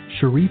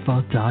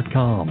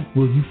AskSharifa.com.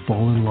 Will you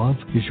fall in love?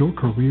 Is your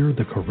career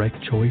the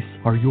correct choice?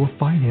 Are your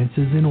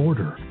finances in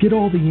order? Get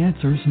all the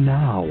answers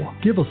now.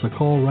 Give us a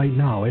call right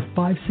now at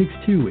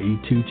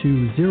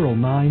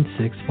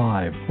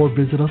 562-822-0965 or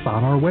visit us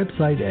on our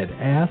website at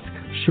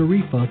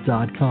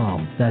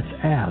AskSharifa.com. That's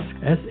Ask,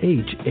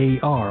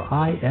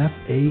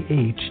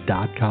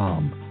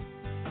 SHARIFAH.com.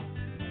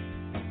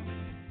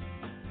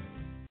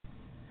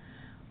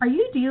 Are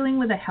you dealing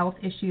with a health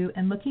issue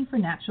and looking for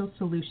natural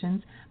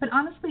solutions, but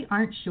honestly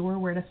aren't sure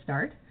where to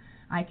start?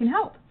 I can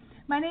help.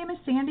 My name is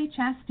Sandy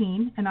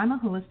Chasteen, and I'm a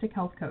holistic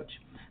health coach.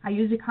 I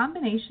use a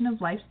combination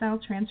of lifestyle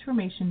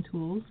transformation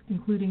tools,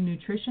 including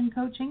nutrition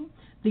coaching,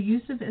 the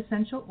use of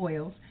essential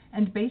oils,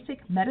 and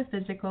basic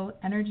metaphysical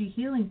energy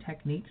healing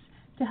techniques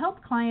to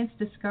help clients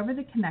discover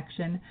the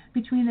connection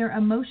between their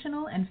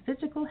emotional and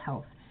physical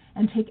health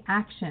and take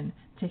action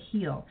to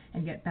heal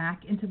and get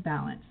back into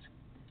balance.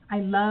 I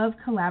love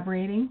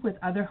collaborating with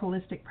other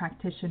holistic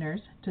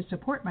practitioners to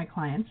support my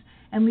clients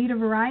and lead a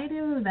variety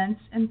of events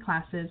and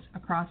classes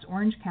across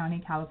Orange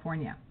County,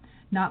 California.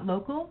 Not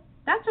local?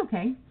 That's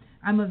okay.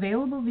 I'm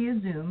available via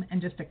Zoom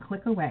and just a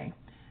click away.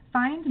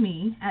 Find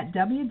me at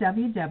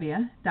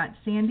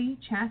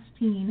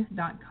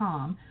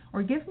www.sandychasteen.com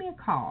or give me a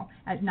call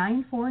at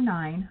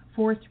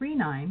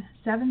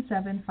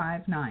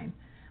 949-439-7759.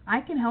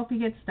 I can help you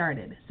get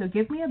started, so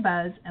give me a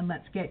buzz and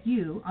let's get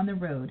you on the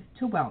road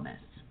to wellness.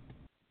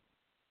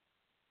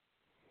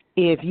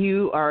 If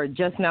you are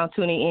just now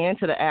tuning in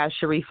to the Ask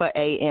Sharifa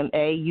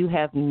AMA, you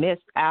have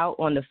missed out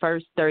on the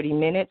first 30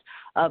 minutes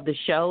of the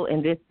show,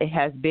 and it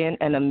has been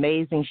an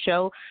amazing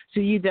show. So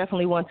you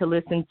definitely want to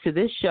listen to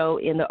this show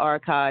in the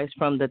archives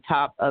from the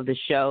top of the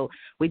show.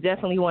 We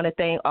definitely want to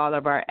thank all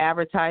of our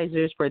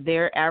advertisers for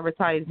their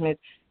advertisements.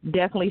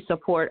 Definitely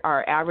support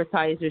our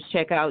advertisers.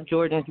 Check out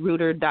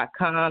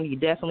jordansrooter.com. You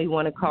definitely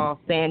want to call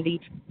Sandy.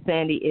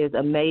 Sandy is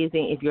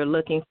amazing if you're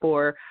looking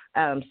for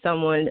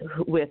someone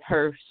with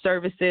her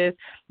services.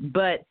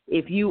 But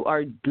if you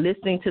are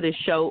listening to the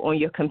show on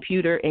your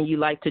computer and you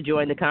like to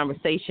join the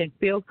conversation,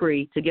 feel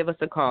free to give us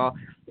a call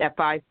at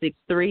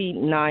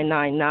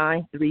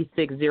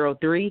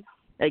 563-999-3603.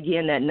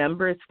 Again, that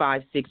number is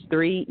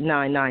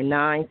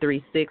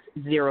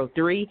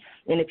 563-999-3603.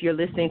 And if you're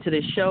listening to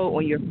the show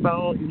on your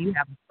phone and you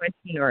have a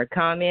question or a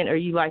comment or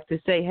you like to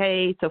say,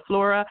 hey, to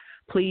Flora,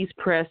 please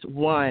press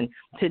 1.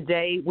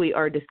 Today we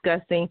are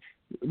discussing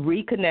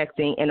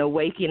reconnecting and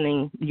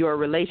awakening your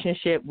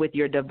relationship with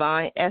your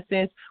divine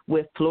essence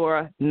with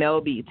Flora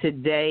Melby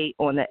today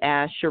on the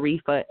Ask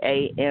Sharifa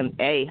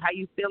AMA. How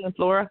you feeling,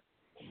 Flora?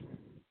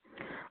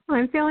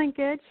 I'm feeling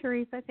good,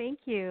 Sharifa.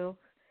 Thank you.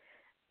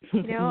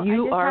 You know,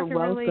 you I are have to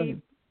welcome.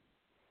 Really...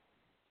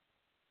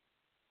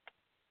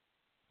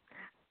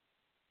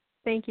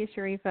 Thank you,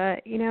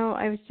 Sharifa. You know,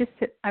 I was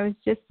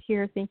just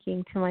here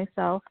thinking to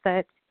myself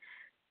that,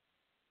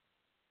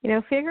 you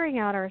know, figuring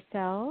out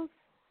ourselves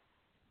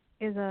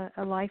is a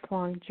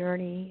lifelong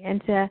journey,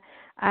 and to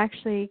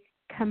actually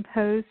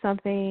compose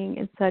something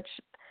in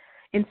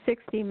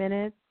 60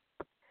 minutes,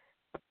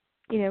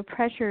 you know,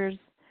 pressures.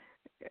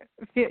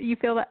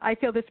 I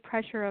feel this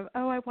pressure of,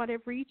 I want to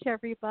reach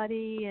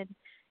everybody, and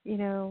you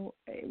know,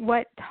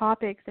 what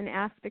topics and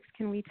aspects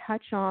can we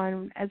touch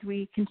on as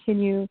we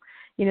continue,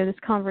 you know, this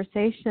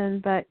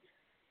conversation. But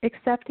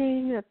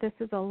accepting that this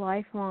is a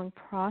lifelong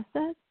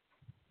process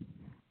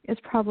is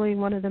probably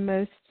one of the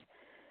most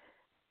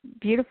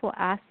beautiful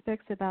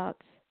aspects about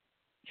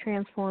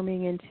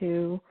transforming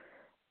into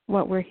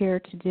what we're here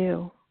to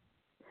do.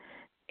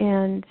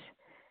 And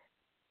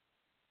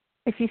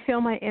if you feel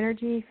my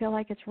energy, feel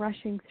like it's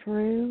rushing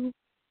through,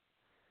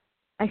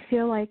 I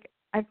feel like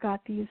I've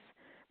got these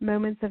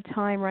moments of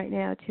time right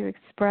now to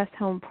express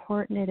how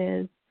important it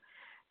is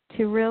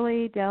to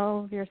really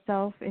delve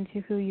yourself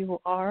into who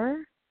you are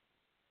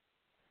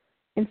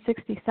in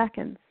 60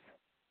 seconds.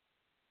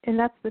 And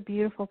that's the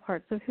beautiful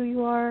parts of who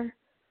you are,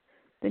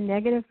 the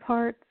negative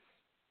parts,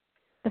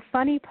 the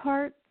funny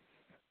parts,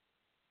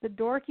 the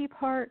dorky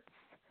parts.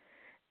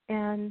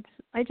 And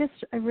I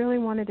really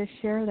wanted to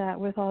share that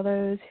with all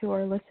those who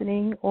are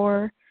listening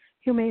or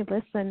who may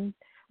listen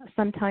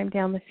sometime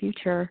down the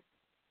future.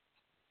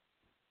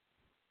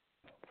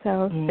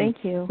 So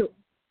thank you.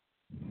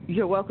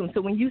 You're welcome.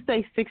 So when you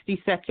say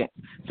 60 seconds,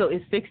 so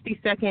is 60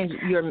 seconds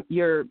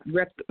your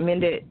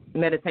recommended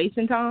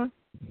meditation time?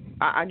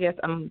 I guess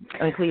I'm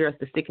unclear as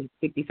to 60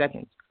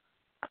 seconds.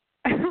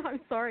 I'm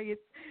sorry.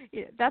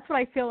 That's what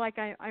I feel like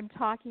I'm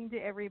talking to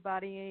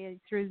everybody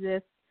through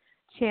this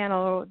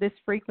channel, this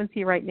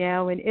frequency right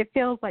now, and it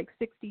feels like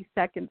 60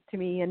 seconds to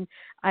me and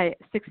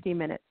 60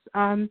 minutes.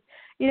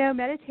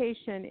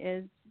 Meditation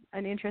is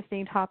an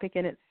interesting topic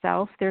in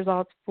itself. There's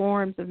all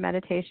forms of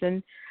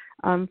meditation,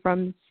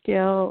 from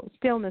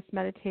stillness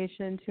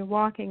meditation to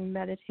walking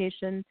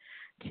meditation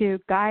to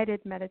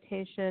guided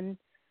meditation.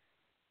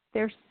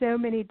 There's so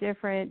many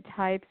different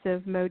types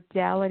of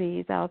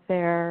modalities out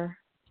there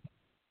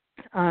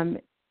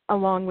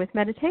along with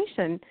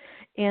meditation.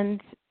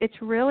 And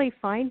it's really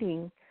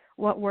finding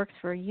what works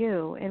for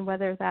you, and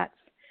whether that's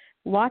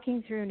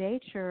walking through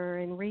nature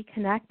and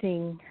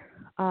reconnecting,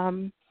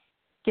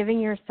 giving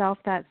yourself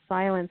that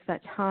silence,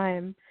 that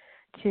time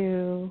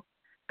to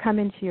come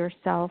into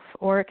yourself,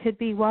 or it could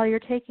be while you're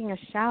taking a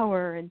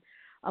shower and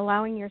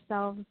allowing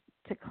yourself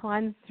to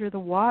cleanse through the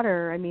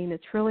water. I mean,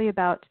 it's really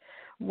about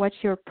what's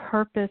your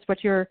purpose,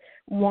 what you're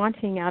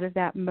wanting out of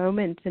that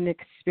moment and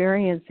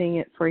experiencing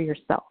it for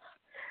yourself.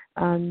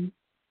 And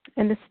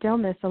the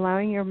stillness,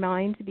 allowing your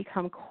mind to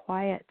become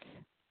quiet,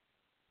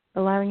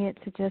 allowing it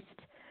to just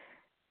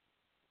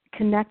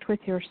connect with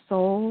your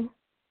soul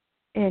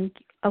and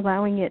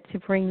allowing it to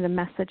bring the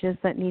messages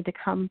that need to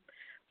come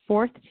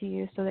forth to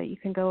you so that you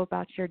can go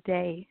about your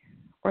day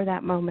or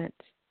that moment.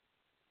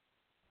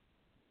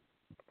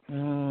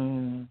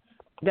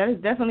 That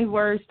is definitely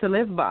words to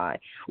live by.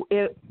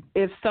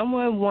 If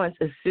someone wants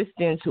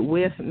assistance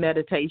with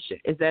meditation,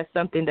 is that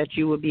something that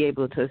you would be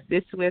able to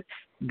assist with,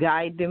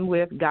 guide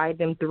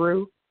them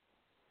through?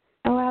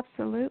 Oh,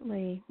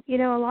 absolutely. A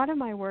lot of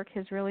my work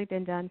has really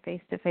been done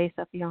face-to-face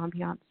at the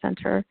Ambiance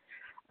Center,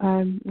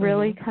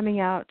 really coming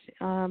out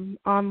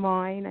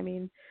online. I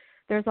mean,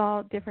 there's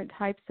all different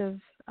types of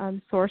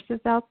sources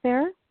out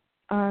there,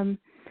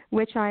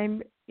 which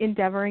I'm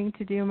endeavoring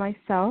to do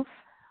myself.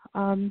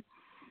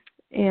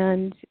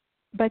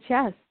 But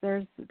yes,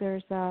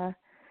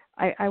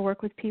 I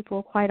work with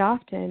people quite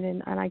often,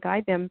 and I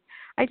guide them.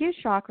 I do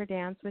chakra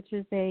dance, which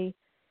is a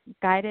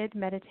guided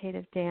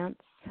meditative dance.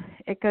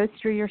 It goes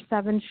through your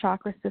 7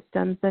 chakra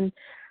systems, and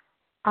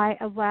I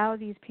allow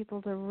these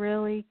people to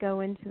really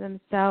go into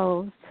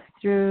themselves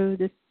through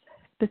this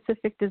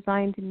specific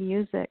designed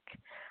music.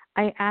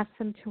 I ask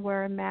them to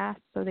wear a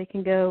mask so they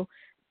can go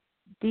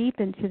deep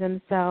into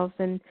themselves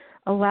and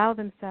allow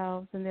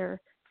themselves and their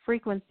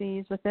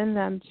frequencies within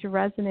them to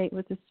resonate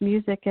with this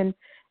music and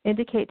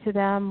indicate to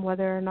them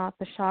whether or not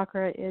the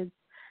chakra is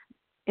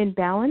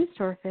imbalanced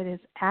or if it is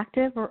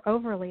active or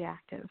overly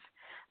active.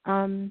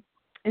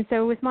 And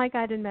so with my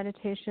guided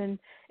meditation,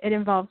 it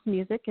involves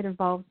music, it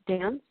involves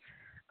dance.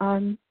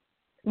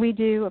 We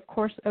do, of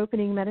course,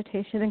 opening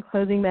meditation and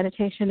closing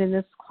meditation in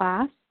this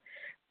class,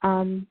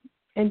 and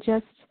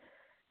just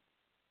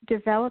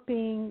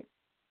developing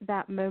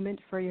that moment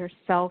for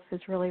yourself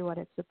is really what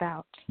it's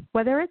about.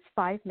 Whether it's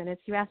 5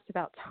 minutes, you asked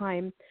about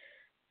time.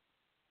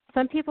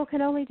 Some people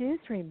can only do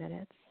 3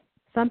 minutes.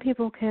 Some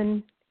people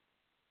can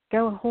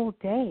go a whole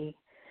day.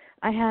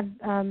 I had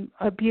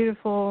a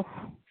beautiful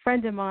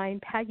friend of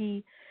mine,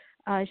 Peggy.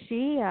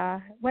 She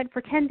went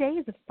for 10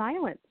 days of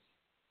silence.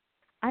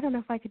 I don't know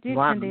if I could do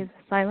 10 days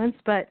of silence,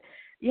 but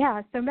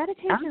yeah, so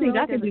meditation. I think really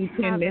I could do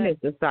 10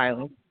 minutes of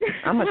silence.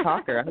 I'm a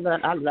talker.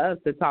 I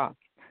love to talk.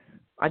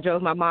 I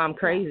drove my mom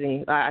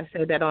crazy. I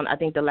said that on, I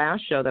think, the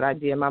last show that I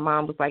did. My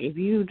mom was like, if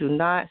you do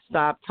not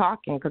stop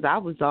talking, because I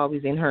was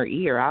always in her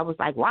ear. I was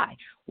like, why?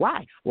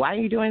 Why are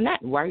you doing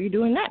that? Why are you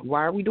doing that?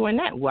 Why are we doing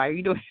that? Why are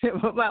you doing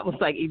that? My mom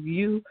was like, if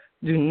you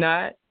do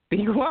not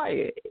be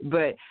quiet.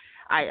 But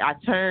I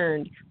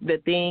turned the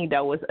thing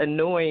that was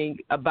annoying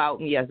about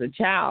me as a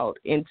child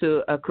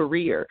into a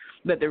career.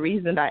 But the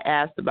reason I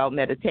asked about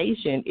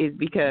meditation is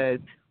because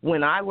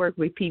when I work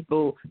with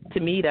people, to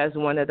me, that's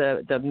one of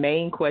the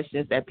main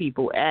questions that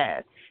people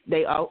ask.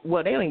 They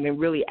don't even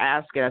really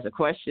ask it as a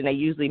question. They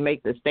usually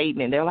make the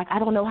statement. They're like, I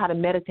don't know how to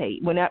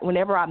meditate.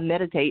 Whenever I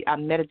meditate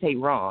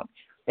wrong.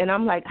 And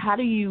I'm like, how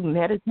do you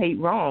meditate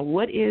wrong?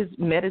 What is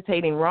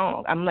meditating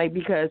wrong? I'm like,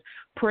 because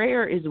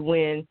prayer is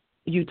when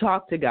you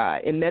talk to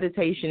God, and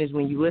meditation is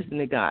when you listen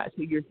to God.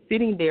 So you're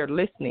sitting there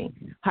listening.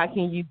 How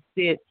can you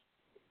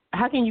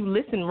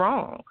listen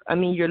wrong? I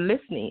mean, you're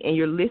listening, and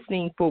you're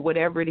listening for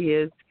whatever it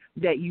is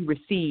that you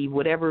receive,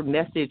 whatever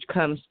message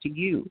comes to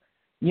you,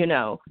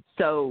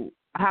 So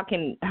how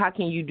can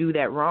you do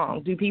that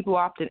wrong? Do people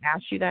often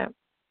ask you that?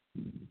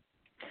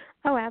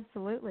 Oh,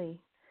 absolutely.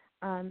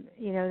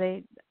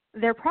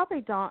 They're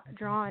probably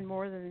drawn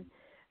more than,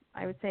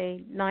 I would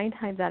say, 9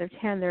 times out of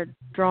 10, they're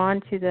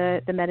drawn to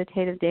the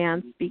meditative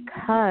dance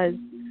because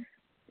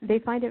they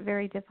find it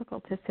very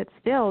difficult to sit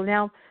still.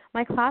 Now,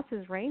 my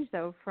classes range,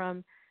 though,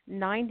 from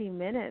 90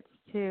 minutes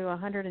to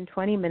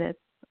 120 minutes.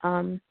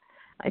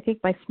 I think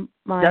my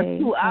that's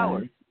 2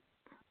 hours.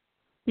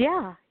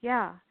 Yeah.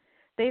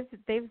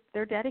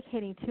 They're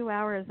dedicating 2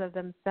 hours of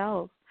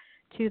themselves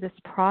to this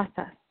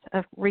process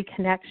of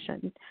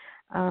reconnection,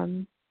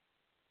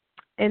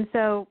 and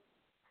so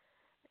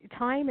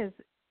time is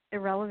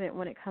irrelevant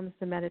when it comes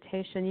to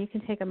meditation. You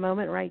can take a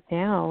moment right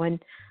now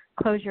and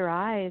close your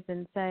eyes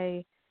and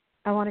say,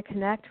 I want to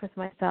connect with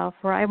myself,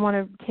 or I want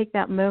to take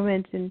that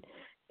moment and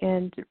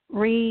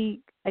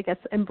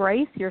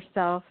embrace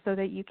yourself so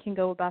that you can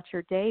go about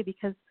your day,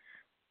 because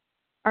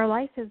our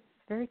life is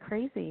very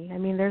crazy. I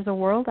mean, there's a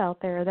world out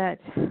there that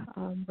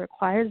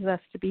requires us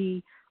to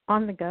be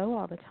on the go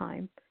all the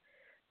time.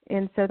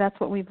 And so that's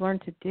what we've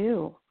learned to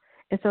do.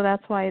 And so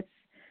that's why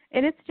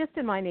it's just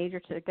in my nature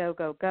to go,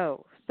 go,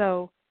 go.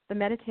 So the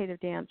meditative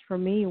dance for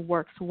me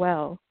works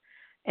well.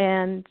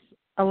 And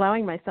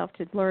allowing myself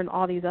to learn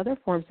all these other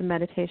forms of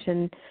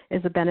meditation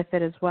is a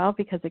benefit as well,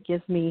 because it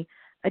gives me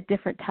a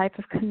different type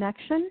of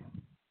connection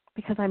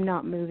because I'm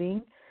not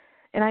moving.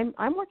 And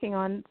I'm working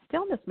on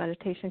stillness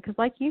meditation because,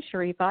 like you,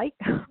 Sharif,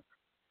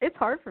 it's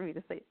hard for me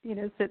to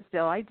sit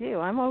still. I do.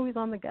 I'm always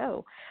on the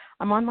go.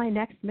 I'm on my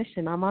next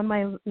mission. I'm on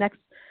my next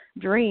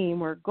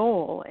dream or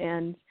goal.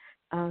 And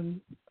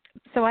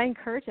so I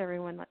encourage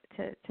everyone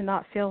to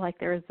not feel like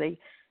there is a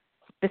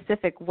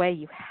specific way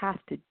you have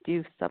to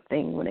do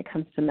something when it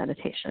comes to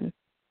meditation.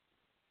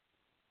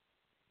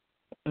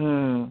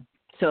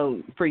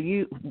 So for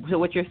you, so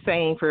what you're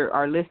saying for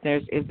our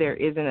listeners is there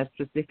isn't a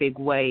specific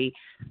way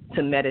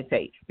to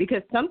meditate,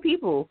 because some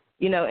people,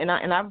 and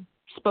I've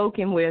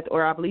spoken with,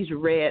 or I believe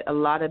read a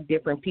lot of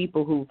different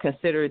people who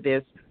consider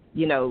this,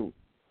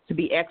 to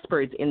be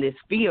experts in this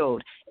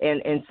field,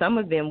 and some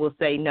of them will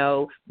say,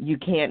 no, you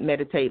can't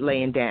meditate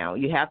laying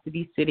down. You have to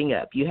be sitting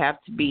up. You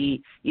have to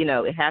be,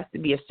 it has to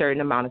be a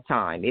certain amount of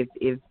time.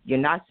 If you're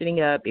not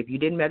sitting up, if you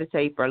didn't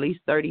meditate for at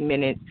least 30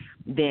 minutes,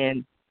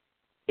 then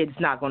it's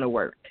not going to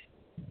work.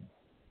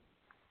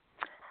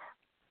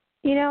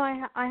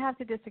 I have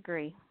to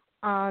disagree.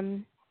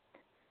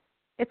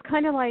 It's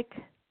kind of like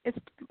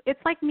it's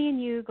like me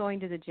and you going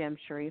to the gym,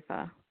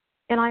 Sharifa,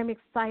 and I'm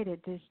excited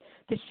to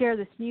share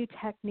this new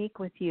technique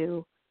with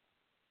you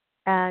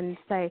and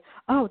say,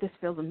 oh, this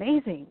feels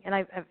amazing,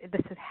 and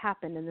this has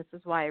happened, and this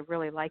is why I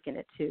really liken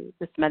it to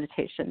this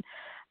meditation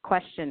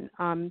question.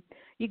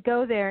 You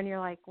go there and you're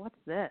like, what's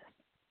this?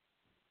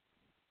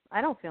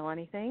 I don't feel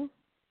anything,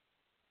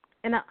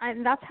 and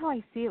that's how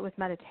I see it with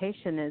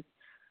meditation. Is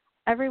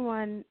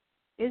everyone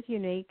is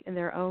unique in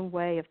their own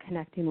way of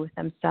connecting with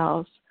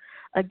themselves.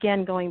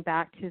 Again, going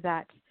back to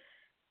that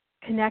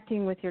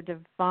connecting with your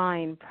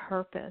divine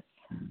purpose.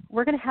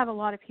 We're going to have a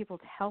lot of people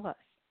tell us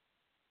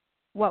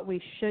what we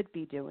should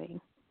be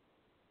doing.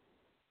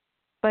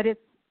 But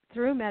it's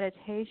through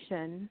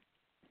meditation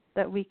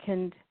that we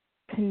can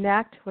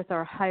connect with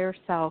our higher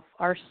self,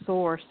 our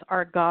source,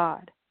 our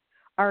God,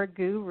 our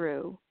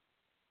guru,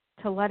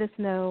 to let us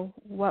know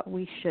what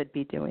we should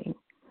be doing.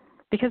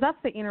 Because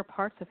that's the inner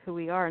parts of who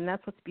we are, and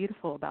that's what's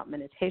beautiful about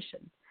meditation.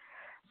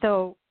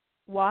 So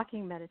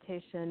walking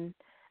meditation,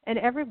 and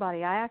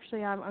everybody,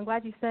 I'm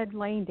glad you said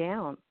laying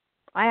down.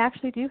 I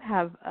actually do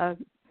have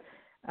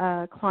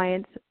a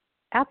client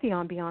at the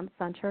Ambiance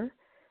Center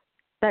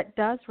that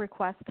does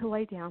request to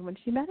lay down when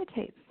she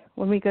meditates,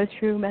 when we go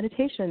through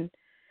meditation.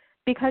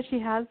 Because she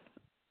has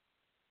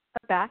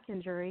a back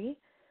injury,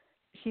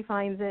 she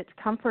finds it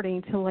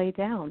comforting to lay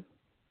down.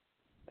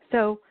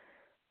 So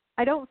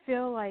I don't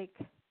feel like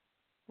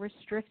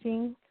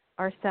restricting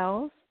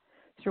ourselves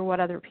through what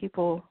other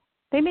people,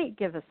 they may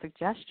give us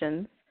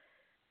suggestions,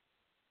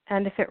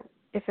 and if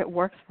it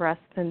works for us,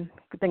 then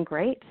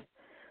great.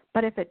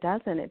 But if it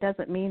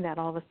doesn't mean that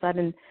all of a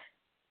sudden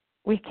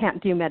we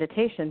can't do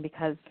meditation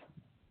because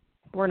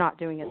we're not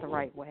doing it the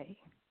right way.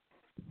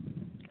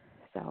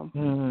 So.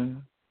 Mm-hmm.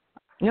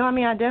 No, I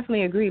mean, I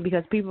definitely agree,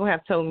 because people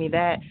have told me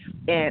that,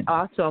 and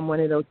also I'm one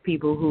of those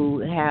people who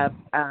have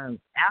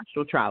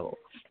astral travel.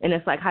 And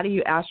it's like, how do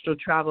you astral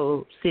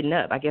travel sitting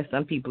up? I guess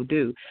some people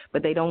do,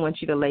 but they don't want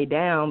you to lay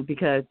down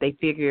because they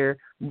figure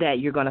that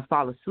you're going to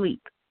fall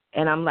asleep.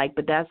 And I'm like,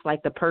 but that's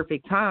like the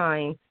perfect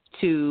time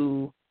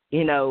to,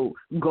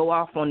 go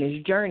off on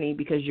this journey,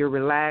 because you're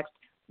relaxed,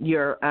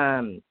 you're,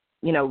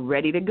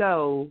 ready to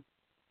go.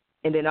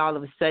 And then all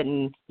of a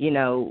sudden,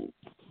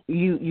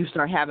 you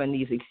start having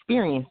these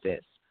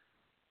experiences.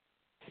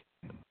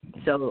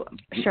 So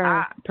sure.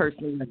 I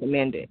personally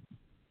recommend it.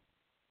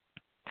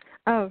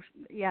 Oh,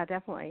 yeah,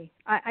 definitely.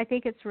 I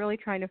think it's really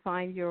trying to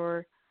find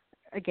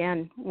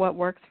what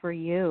works for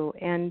you.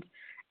 And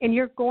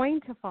you're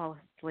going to fall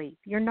asleep.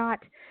 You're not,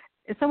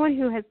 as someone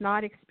who has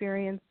not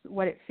experienced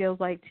what it feels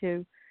like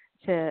to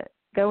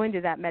go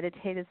into that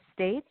meditative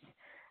state,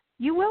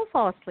 you will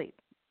fall asleep.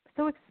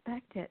 So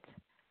expect it.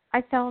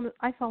 I've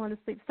fallen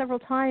asleep several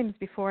times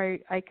before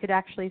I could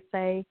actually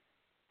say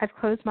I've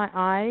closed my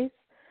eyes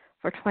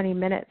for 20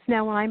 minutes.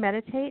 Now, when I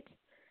meditate,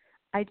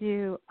 I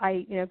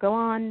go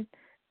on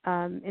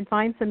and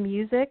find some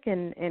music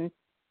and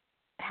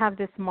have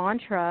this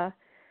mantra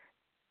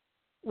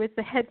with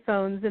the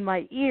headphones in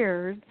my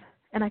ears,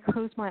 and I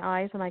close my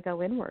eyes and I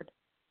go inward.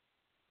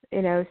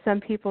 Some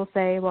people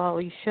say,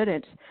 well, you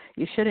shouldn't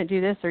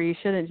do this or you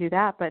shouldn't do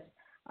that, but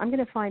I'm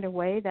going to find a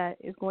way that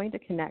is going to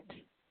connect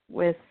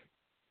with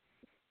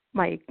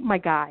my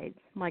guide,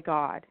 my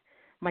God,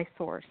 my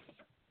source.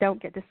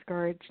 Don't get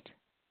discouraged.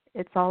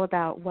 It's all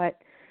about what,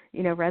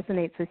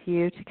 resonates with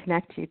you to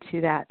connect you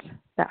to that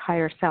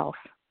higher self.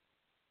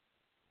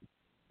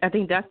 I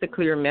think that's the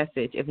clear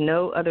message. If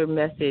no other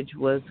message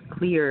was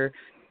clear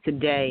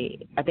today,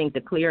 I think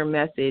the clear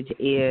message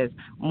is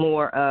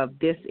more of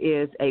this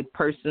is a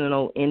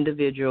personal,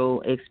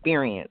 individual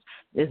experience.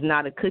 It's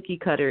not a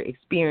cookie-cutter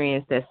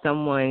experience that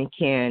someone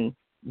can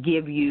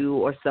give you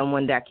or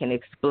someone that can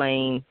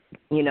explain,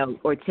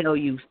 or tell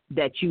you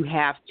that you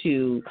have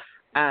to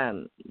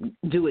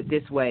do it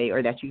this way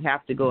or that you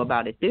have to go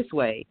about it this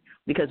way.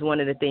 Because one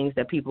of the things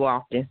that people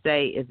often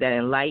say is that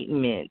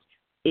enlightenment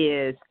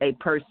is a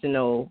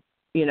personal,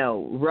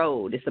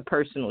 road. It's a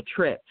personal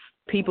trip.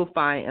 People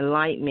find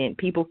enlightenment,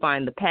 people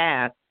find the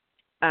path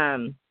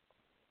in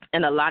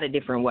a lot of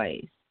different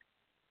ways.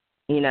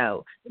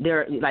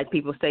 There, like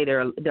people say,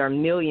 there are a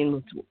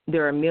million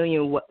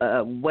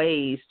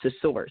ways to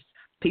source.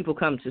 People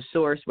come to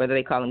source, whether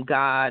they call them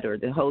God or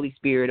the Holy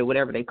Spirit or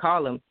whatever they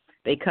call them.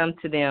 They come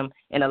to them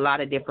in a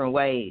lot of different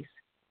ways.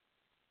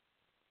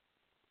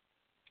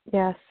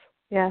 Yes.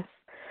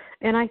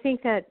 And I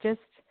think that just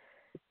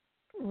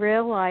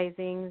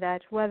realizing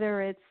that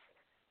whether it's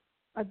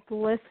a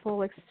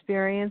blissful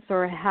experience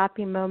or a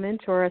happy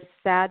moment or a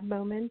sad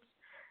moment,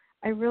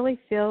 I really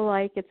feel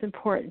like it's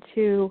important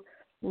to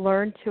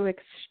learn to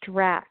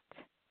extract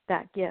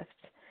that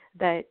gift,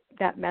 that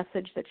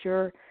message that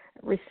you're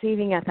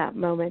receiving at that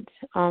moment,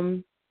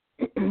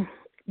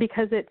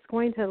 because it's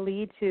going to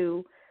lead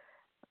to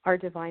our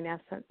divine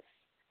essence.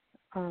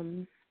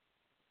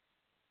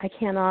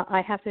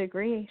 I have to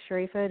agree,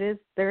 Sharifa,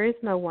 there is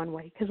no one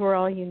way, because we're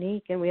all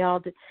unique and we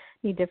all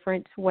need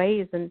different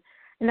ways. And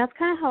that's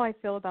kind of how I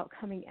feel about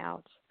coming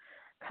out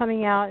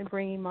and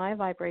bringing my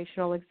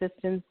vibrational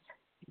existence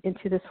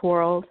into this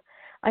world.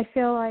 I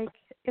feel like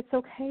it's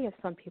okay if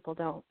some people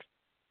don't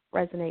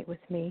resonate with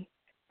me.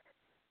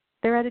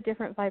 They're at a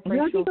different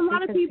vibrational frequency. I think a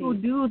lot of people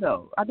do,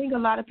 though. I think a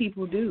lot of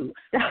people do.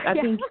 I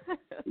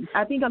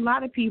think a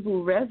lot of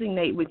people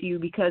resonate with you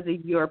because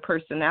of your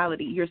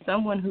personality. You're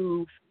someone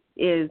who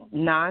is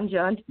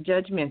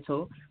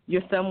non-judgmental.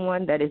 You're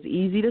someone that is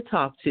easy to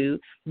talk to.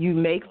 You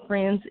make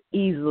friends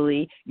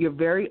easily. You're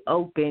very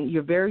open.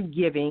 You're very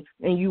giving,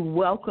 and you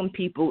welcome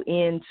people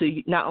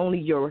into not only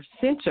your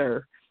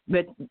center,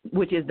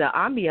 which is the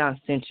ambiance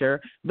center,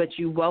 but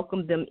you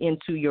welcome them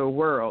into your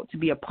world to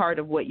be a part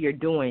of what you're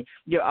doing.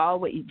 You're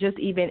always just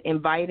even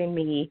inviting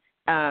me,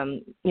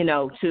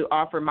 to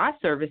offer my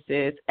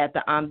services at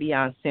the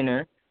ambiance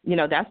center.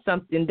 That's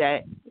something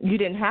that you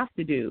didn't have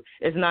to do.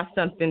 It's not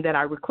something that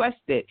I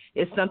requested.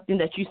 It's something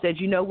that you said,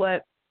 you know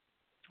what?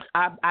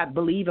 I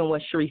believe in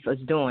what Sharifa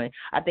is doing.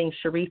 I think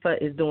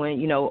Sharifa is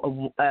doing,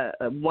 a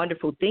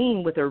wonderful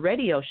thing with her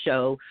radio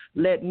show.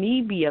 Let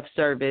me be of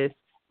service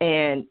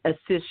and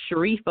assist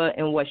Sharifa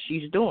in what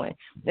she's doing.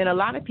 And a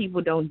lot of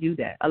people don't do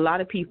that. A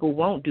lot of people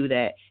won't do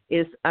that.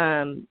 It's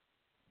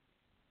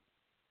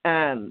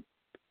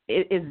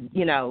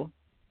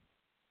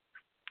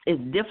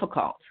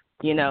difficult,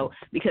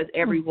 because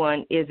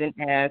everyone isn't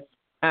as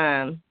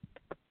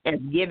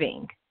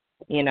giving,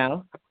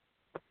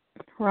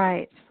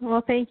 Right.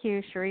 Well, thank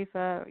you,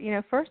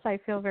 Sharifa. First, I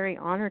feel very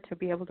honored to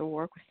be able to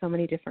work with so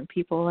many different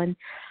people. And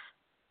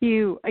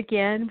you,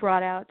 again,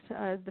 brought out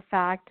the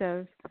fact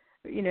of,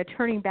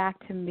 turning back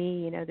to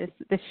me.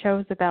 This show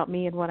is about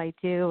me and what I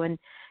do. And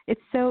it's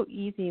so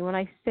easy. When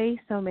I say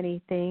so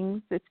many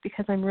things, it's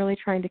because I'm really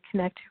trying to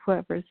connect to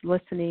whoever's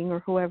listening or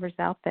whoever's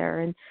out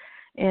there.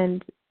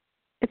 And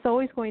it's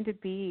always going to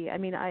be,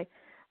 I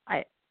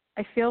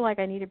feel like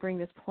I need to bring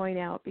this point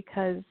out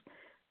because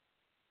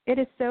it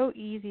is so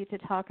easy to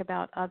talk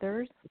about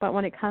others, but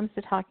when it comes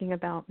to talking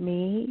about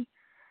me,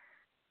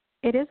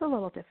 it is a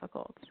little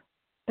difficult.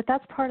 But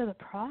that's part of the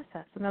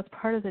process, and that's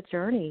part of the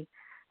journey.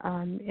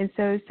 And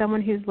so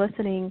someone who's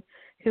listening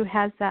who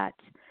has that,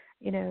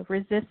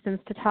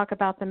 resistance to talk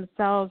about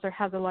themselves or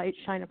have the light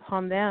shine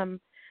upon them,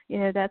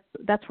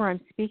 that's where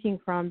I'm speaking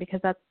from, because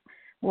that's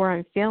where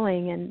I'm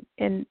feeling.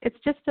 And it's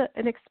just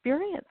an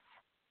experience.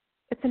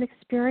 It's an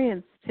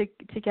experience to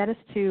get us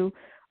to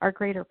our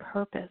greater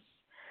purpose.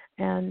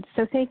 And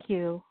so thank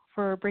you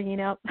for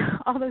bringing out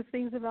all those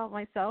things about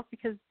myself,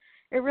 because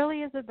it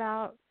really is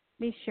about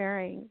me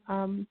sharing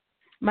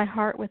my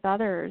heart with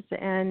others.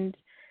 And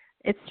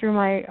it's through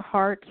my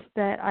heart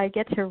that I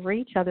get to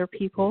reach other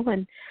people.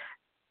 And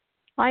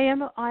I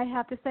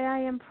have to say I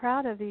am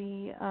proud of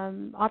the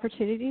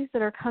opportunities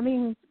that are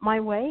coming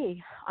my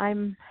way.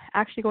 I'm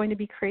actually going to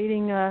be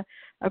creating a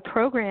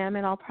program,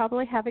 and I'll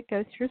probably have it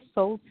go through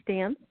Soul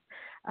Stance.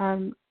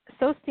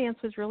 Soul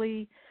Stance was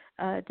really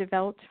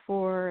developed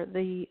for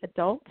the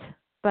adult,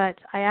 but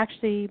I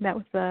actually met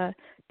with the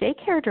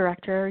daycare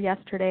director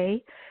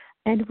yesterday,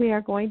 and we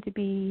are going to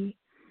be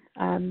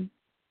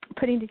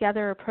putting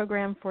together a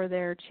program for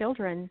their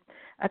children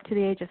up to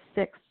the age of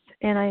 6.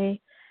 And I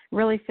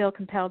really feel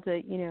compelled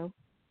to,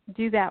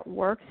 do that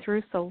work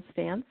through Soul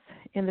Stance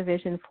and the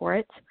vision for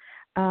it,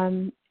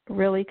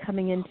 really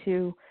coming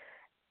into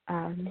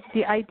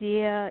the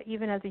idea,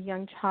 even as a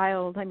young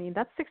child.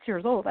 That's 6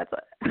 years old.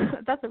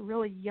 That's a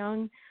really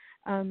young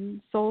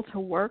soul to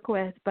work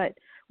with, but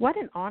what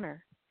an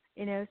honor,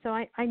 So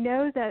I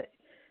know that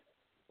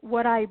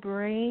what I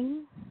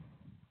bring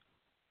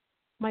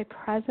my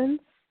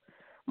presence,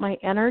 my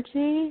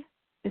energy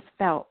is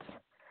felt.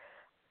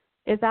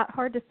 Is that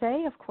hard to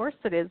say? Of course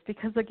it is,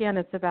 because, again,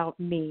 it's about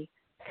me,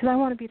 because I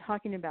want to be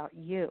talking about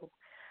you.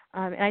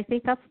 And I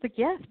think that's the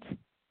gift.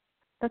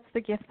 That's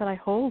the gift that I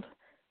hold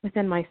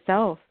within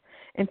myself,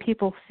 and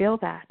people feel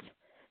that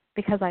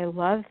because I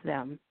love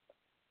them.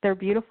 They're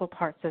beautiful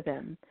parts of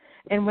them.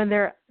 And when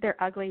their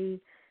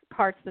ugly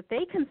parts that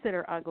they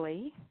consider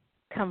ugly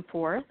come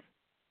forth,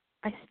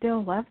 I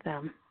still love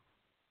them.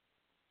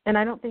 And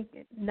I don't think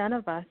none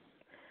of us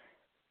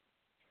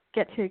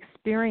get to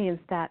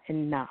experience that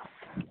enough.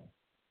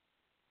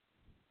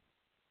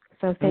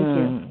 So thank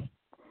you.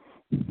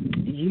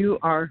 You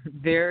are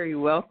very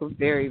welcome,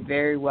 very,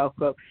 very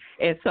welcome.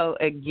 And so,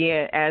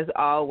 again, as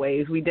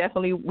always, we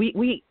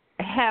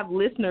have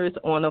listeners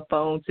on the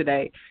phone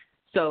today.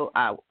 So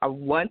I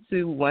want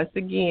to, once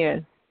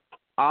again,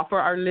 offer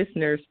our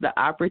listeners the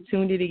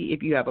opportunity,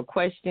 if you have a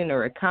question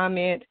or a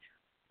comment.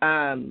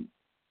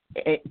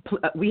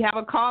 We have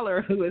a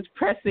caller who is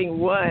pressing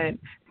 1.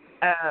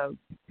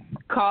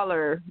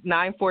 Caller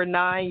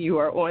 949, you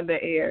are on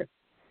the air.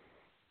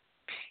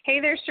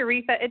 Hey there,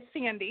 Sharifa. It's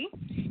Sandy.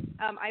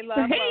 I love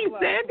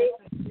Sandy.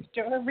 This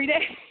show every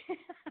day.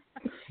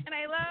 And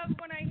I love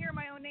when I hear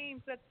my own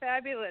names. That's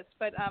fabulous.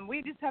 But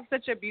we just have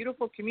such a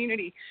beautiful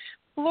community.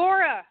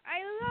 Flora,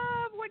 I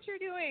love what you're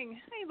doing.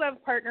 I love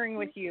partnering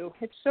with you.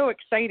 It's so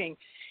exciting.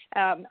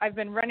 I've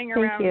been running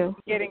around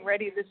getting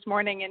ready this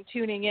morning and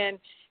tuning in,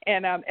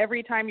 and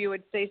every time you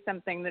would say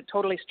something that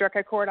totally struck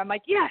a chord, I'm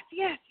like, yes,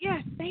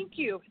 thank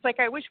you. It's like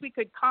I wish we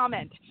could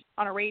comment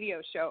on a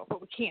radio show,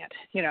 but we can't,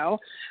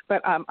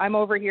 But I'm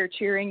over here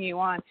cheering you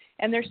on.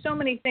 And there's so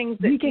many things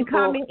that you can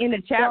comment in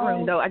the chat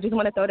room, though. I just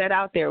want to throw that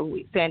out there,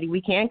 Sandy.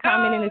 We can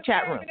comment in the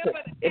chat room.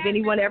 If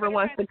anyone ever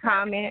wants to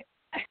comment.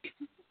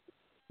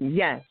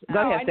 Yes.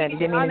 Go ahead, Sandy.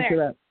 Didn't mean to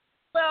interrupt.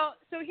 Well,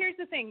 so here's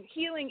the thing.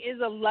 Healing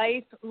is a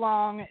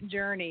lifelong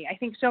journey. I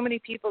think so many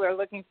people are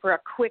looking for a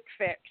quick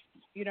fix,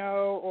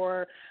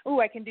 or,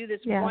 I can do this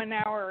 1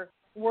 hour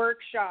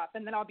workshop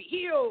and then I'll be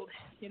healed,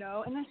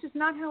 and that's just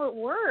not how it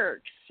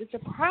works. It's a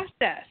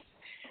process.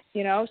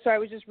 So I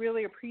was just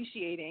really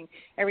appreciating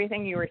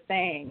everything you were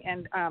saying.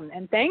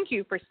 And thank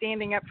you for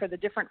standing up for the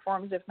different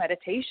forms of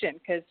meditation,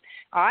 because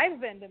I've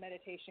been to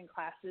meditation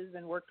classes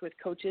and worked with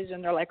coaches,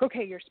 and they're like,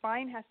 okay, your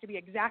spine has to be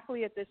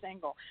exactly at this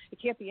angle.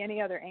 It can't be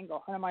any other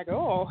angle. And I'm like,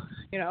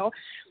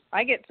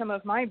 I get some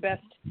of my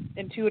best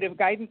intuitive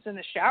guidance in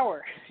the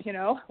shower,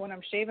 when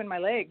I'm shaving my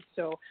legs.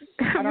 So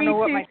I don't know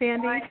what my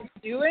spine is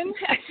doing.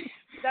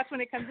 That's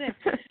when it comes in.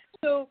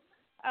 So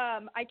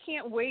I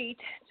can't wait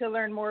to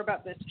learn more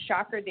about this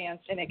chakra dance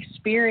and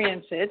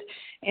experience it.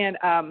 And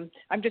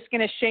I'm just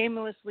going to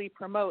shamelessly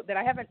promote that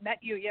I haven't met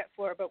you yet,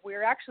 Flora, but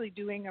we're actually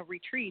doing a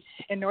retreat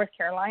in North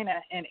Carolina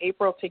in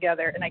April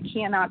together, and I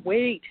cannot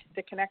wait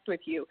to connect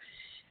with you.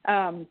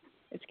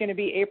 It's going to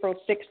be April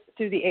 6th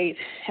through the 8th,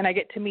 and I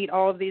get to meet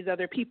all of these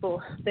other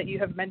people that you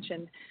have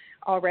mentioned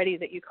already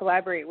that you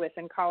collaborate with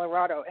in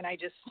Colorado, and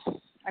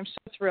I'm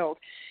so thrilled.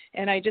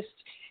 And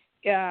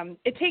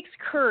it takes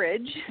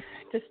courage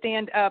to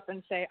stand up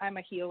and say, I'm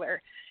a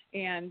healer.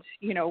 And,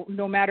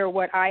 no matter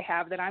what I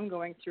have that I'm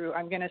going through,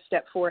 I'm going to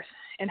step forth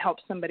and help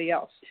somebody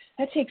else.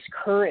 That takes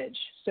courage.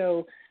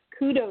 So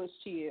kudos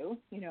to you,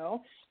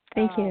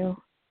 Thank you.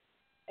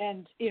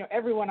 And,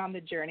 everyone on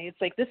the journey. It's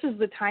like this is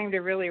the time to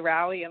really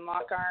rally and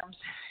lock arms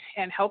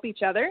and help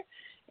each other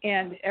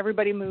and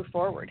everybody move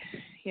forward,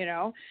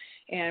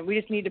 And we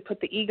just need to put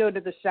the ego to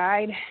the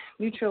side,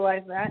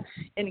 neutralize that,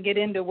 and get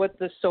into what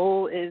the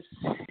soul is,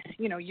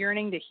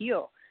 yearning to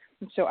heal.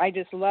 And so I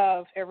just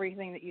love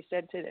everything that you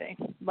said today.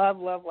 Love,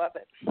 love, love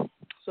it.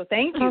 So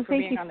thank you for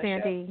being on the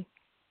Sandy.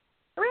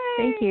 show.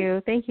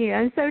 Hooray! Thank you.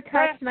 I'm so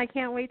touched, and I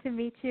can't wait to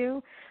meet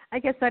you. I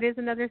guess that is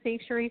another thing,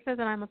 Sharifa,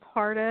 that I'm a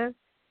part of.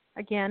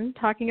 Again,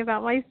 talking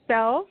about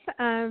myself,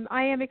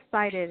 I am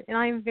excited, and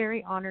I am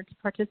very honored to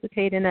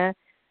participate in a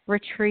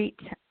retreat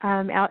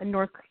out in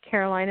North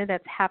Carolina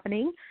that's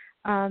happening.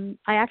 I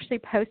actually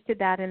posted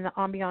that in the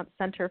Ambiance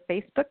Center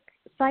Facebook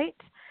site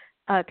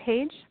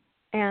page,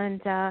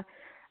 and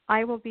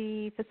I will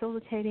be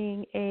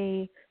facilitating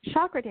a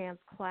chakra dance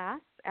class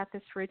at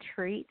this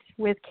retreat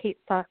with Kate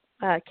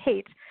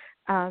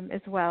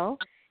as well.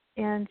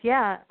 And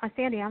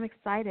Sandy, I'm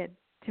excited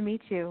to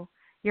meet you.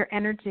 Your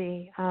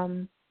energy,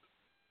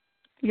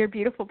 your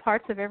beautiful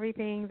parts of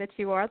everything that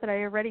you are that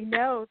I already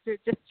know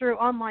through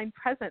online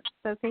presence.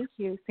 So thank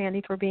you,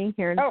 Sandy, for being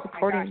here and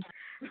supporting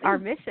our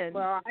mission.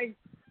 Well,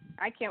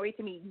 I can't wait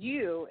to meet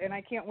you, and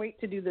I can't wait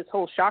to do this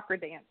whole chakra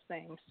dance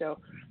thing. So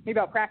maybe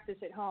I'll practice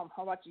at home.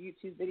 I'll watch a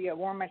YouTube video,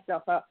 warm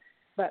myself up.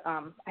 But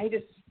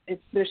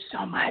there's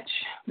so much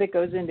that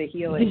goes into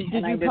healing.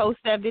 Did you post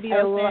that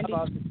video,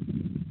 Sandy?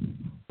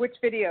 Which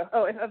video?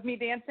 Oh, of me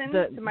dancing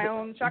to my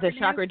own chakra dance? The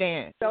chakra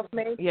dance.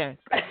 Self-made? Yes.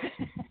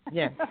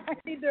 Yes. I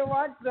need to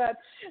watch that.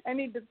 I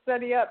need to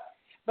study up.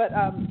 But,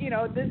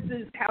 this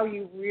is how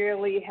you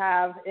really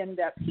have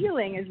in-depth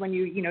healing is when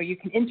you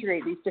can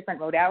integrate these different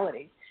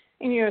modalities.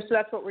 And, so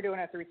that's what we're doing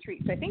at the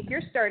retreat. So I think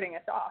you're starting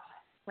us off,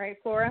 right,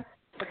 Flora,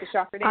 with the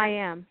chakra dance? I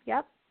am.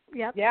 Yep.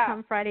 Yep. Yeah.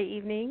 Come Friday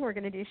evening, we're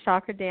going to do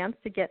chakra dance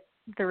to get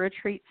the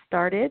retreat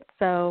started.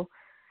 So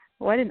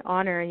what an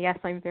honor. Yes,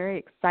 I'm very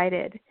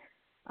excited.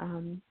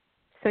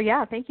 So,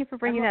 yeah, thank you for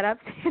bringing that up,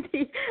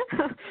 Sandy.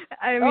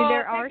 I mean,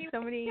 there are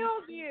so many.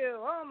 Killed you.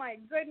 Oh, my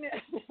goodness.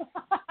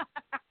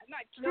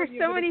 There's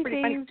so many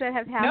things that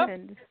have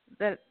happened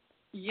that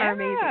are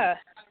amazing.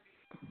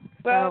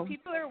 Well,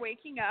 people are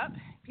waking up.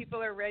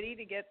 People are ready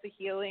to get the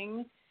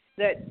healing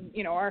that,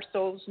 our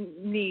souls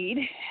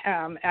need.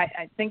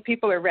 I think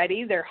people are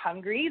ready. They're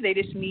hungry. They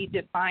just need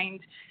to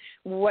find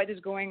what is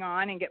going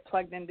on and get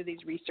plugged into these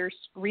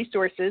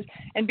resources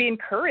and be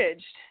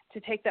encouraged to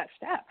take that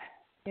step,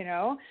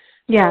 Yeah.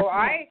 So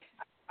I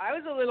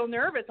was a little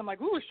nervous. I'm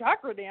like, ooh,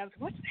 chakra dance,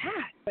 what's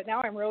that? But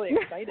now I'm really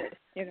excited,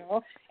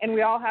 and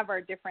we all have our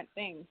different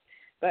things.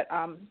 But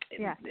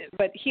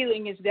but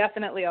healing is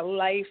definitely a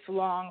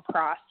lifelong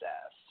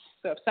process.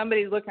 So if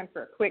somebody's looking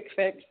for a quick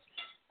fix,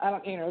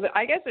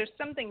 I guess there's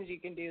some things you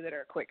can do that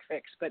are a quick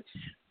fix, but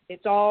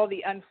it's all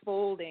the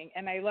unfolding.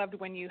 And I loved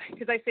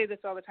because I say this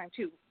all the time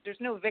too, there's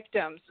no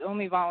victims,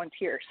 only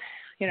volunteers.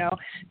 To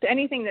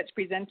anything that's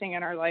presenting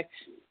in our life,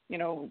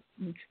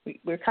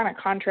 we're kind of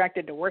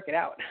contracted to work it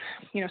out.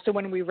 So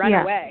when we run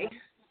away,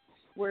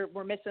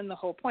 we're missing the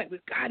whole point.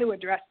 We've got to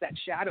address that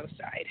shadow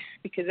side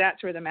because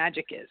that's where the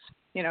magic is.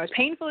 As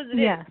painful as it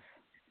is,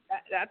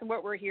 that's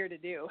what we're here to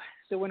do.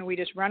 So when we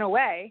just run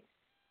away,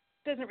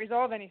 it doesn't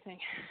resolve anything,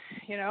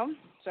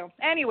 So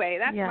anyway,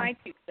 that's my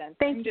 2 cents.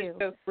 I'm just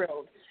so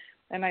thrilled.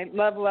 And I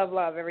love, love,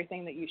 love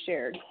everything that you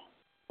shared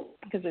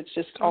because it's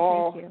just it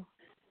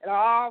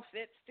all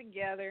fits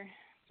together.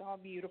 It's all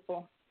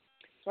beautiful.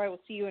 So I will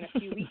see you in a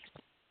few weeks.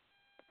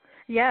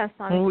 Yes,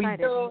 I'm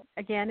excited.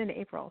 Again in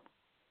April.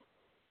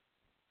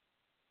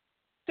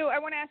 So I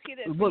want to ask you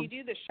this: when you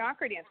do the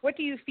chakra dance, what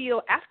do you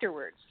feel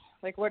afterwards?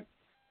 Like what's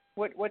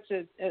what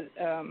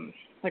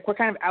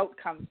kind of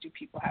outcomes do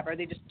people have? Are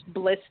they just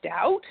blissed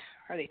out?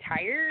 Are they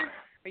tired?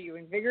 Are you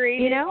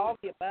invigorated? All of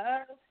the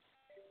above.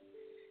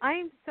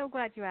 I'm so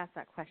glad you asked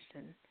that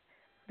question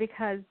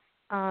because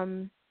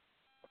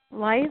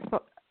life,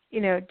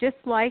 just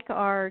like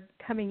our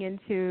coming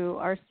into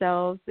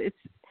ourselves,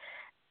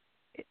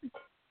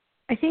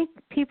 I think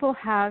people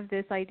have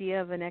this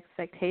idea of an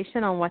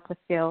expectation on what to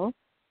feel,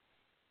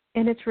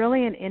 and it's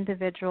really an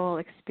individual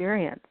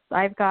experience.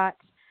 I've got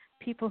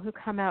people who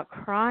come out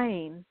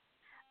crying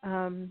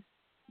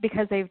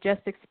because they've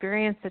just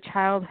experienced a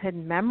childhood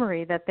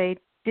memory that they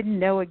didn't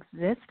know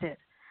existed.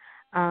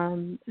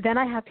 Then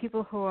I have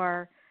people who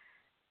are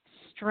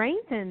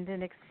strengthened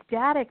and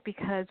ecstatic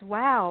because,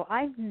 wow,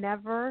 I've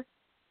never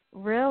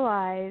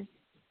realized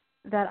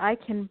that I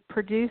can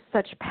produce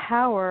such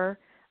power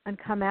and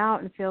come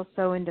out and feel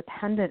so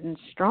independent and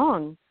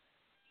strong.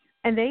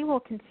 And they will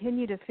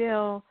continue to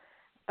feel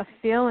a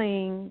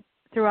feeling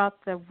throughout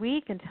the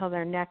week until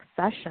their next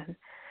session.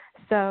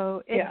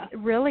 So it's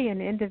really an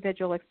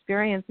individual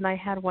experience. And I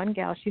had one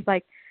gal, she's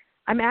like,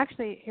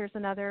 here's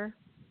another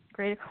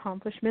great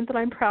accomplishment that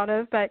I'm proud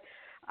of, but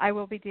I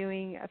will be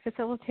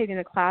facilitating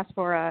a class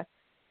for a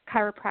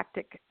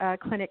chiropractic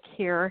clinic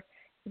here.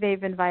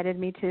 They've invited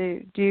me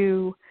to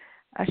do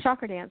a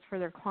chakra dance for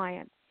their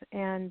clients,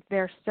 and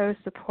they're so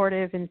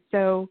supportive and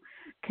so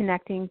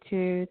connecting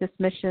to this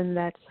mission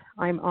that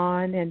I'm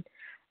on.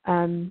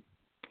 And,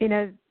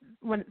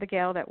 when the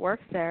gal that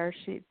works there,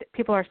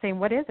 people are saying,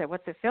 what is it?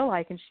 What's it feel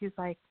like? And she's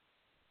like,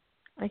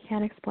 I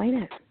can't explain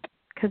it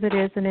because it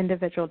is an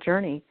individual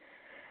journey.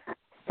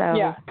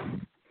 So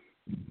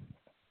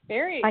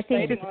very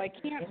exciting. I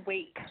can't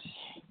wait.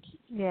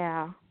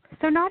 Yeah.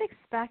 So not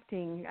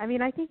expecting. I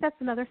mean, I think that's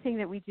another thing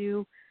that we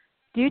do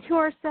to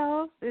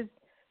ourselves is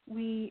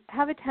we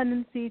have a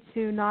tendency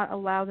to not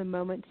allow the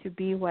moment to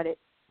be what it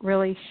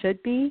really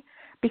should be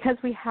because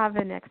we have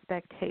an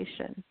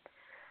expectation.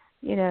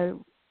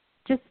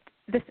 Just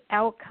this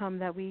outcome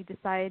that we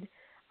decide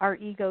our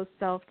ego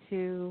self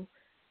to,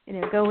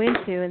 go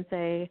into and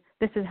say,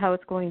 this is how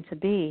it's going to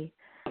be.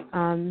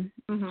 And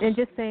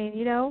just saying,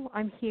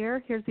 I'm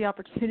here, here's the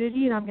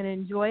opportunity, and I'm going to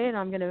enjoy it, and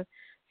I'm going to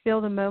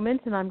feel the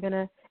moment, and I'm going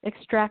to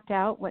extract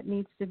out what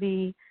needs to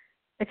be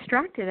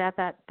extracted at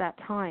that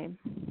time.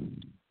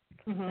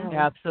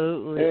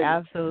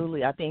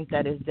 Absolutely. I think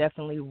that is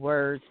definitely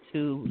words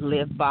to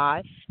live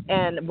by.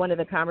 And one of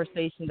the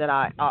conversations that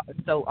I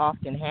so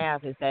often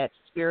have is that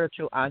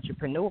spiritual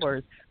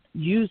entrepreneurs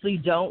usually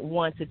don't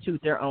want to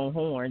toot their own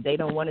horn. They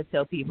don't want to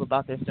tell people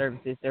about their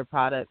services, their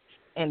products,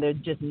 and they're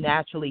just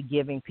naturally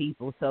giving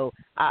people. So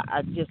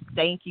I just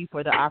thank you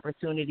for the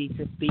opportunity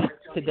to speak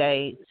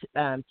today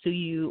to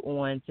you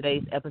on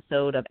today's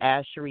episode of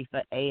Ask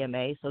Sharifa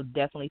AMA. So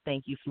definitely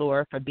thank you,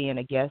 Flora, for being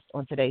a guest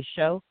on today's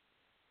show.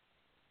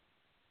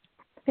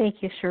 Thank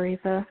you,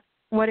 Sharifa.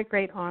 What a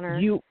great honor.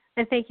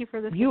 And thank you for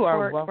the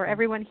support for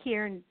everyone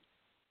here and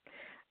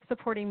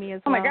supporting me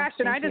as well. Oh, my gosh,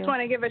 and thank I just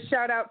want to give a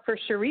shout-out for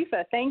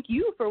Sharifa. Thank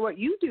you for what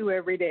you do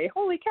every day.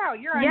 Holy cow,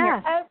 you're on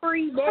here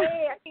every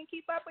day. I can't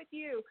keep up with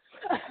you.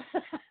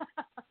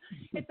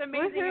 It's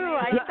amazing. Woohoo,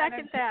 I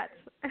second that.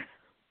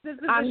 This is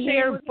I'm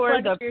here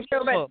for the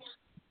people.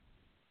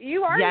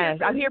 You are. Yes,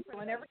 I'm here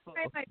for. And every time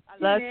I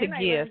love to I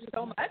give learn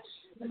so much.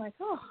 I'm like,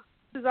 oh,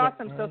 this is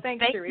awesome. So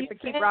thanks, Sharifa.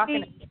 Keep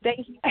rocking it.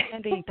 Thank you,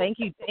 Sandy. Thank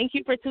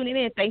you for tuning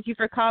in. Thank you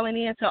for calling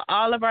in. To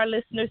all of our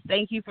listeners,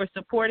 thank you for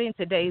supporting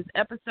today's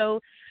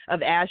episode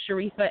of Ask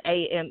Sharifa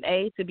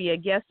AMA. To be a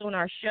guest on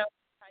our show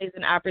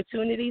and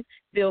opportunities,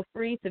 feel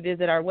free to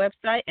visit our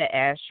website at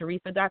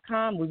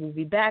AskSharifa.com. We will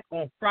be back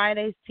on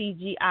Friday's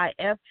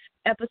TGIF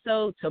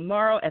episode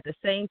tomorrow at the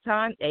same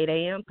time, 8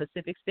 a.m.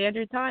 Pacific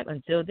Standard Time.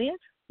 Until then,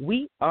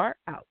 we are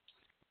out.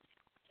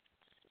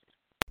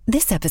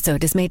 This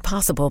episode is made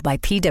possible by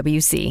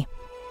PwC.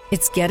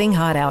 It's getting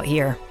hot out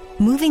here.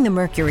 Moving the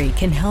mercury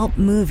can help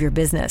move your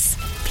business.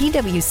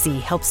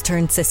 PwC helps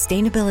turn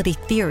sustainability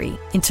theory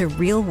into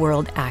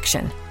real-world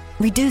action.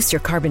 Reduce your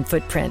carbon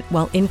footprint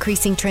while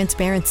increasing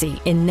transparency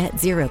in net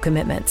zero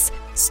commitments.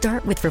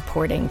 Start with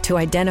reporting to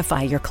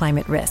identify your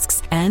climate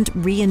risks and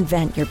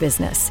reinvent your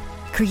business.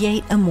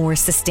 Create a more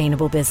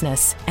sustainable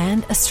business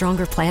and a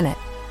stronger planet.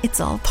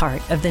 It's all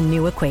part of The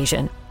New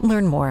Equation.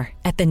 Learn more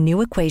at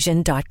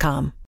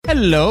thenewequation.com.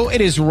 Hello,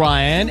 it is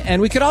Ryan,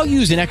 and we could all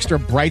use an extra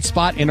bright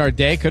spot in our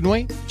day, couldn't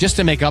we? Just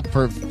to make up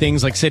for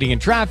things like sitting in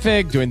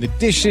traffic, doing the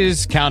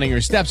dishes, counting your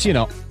steps, you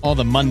know, all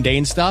the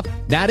mundane stuff.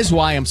 That is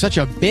why I'm such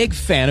a big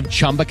fan of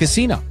Chumba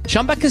Casino.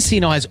 Chumba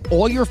Casino has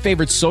all your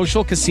favorite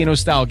social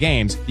casino-style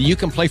games that you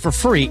can play for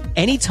free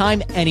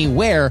anytime,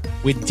 anywhere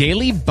with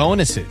daily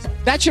bonuses.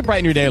 That should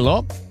brighten your day a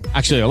little.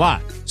 Actually, a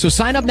lot. So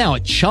sign up now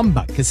at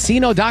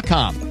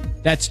ChumbaCasino.com.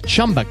 That's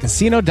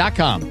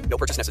ChumbaCasino.com. No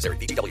purchase necessary.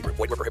 VGW Group.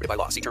 Void where prohibited by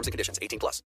law. See terms and conditions. 18+.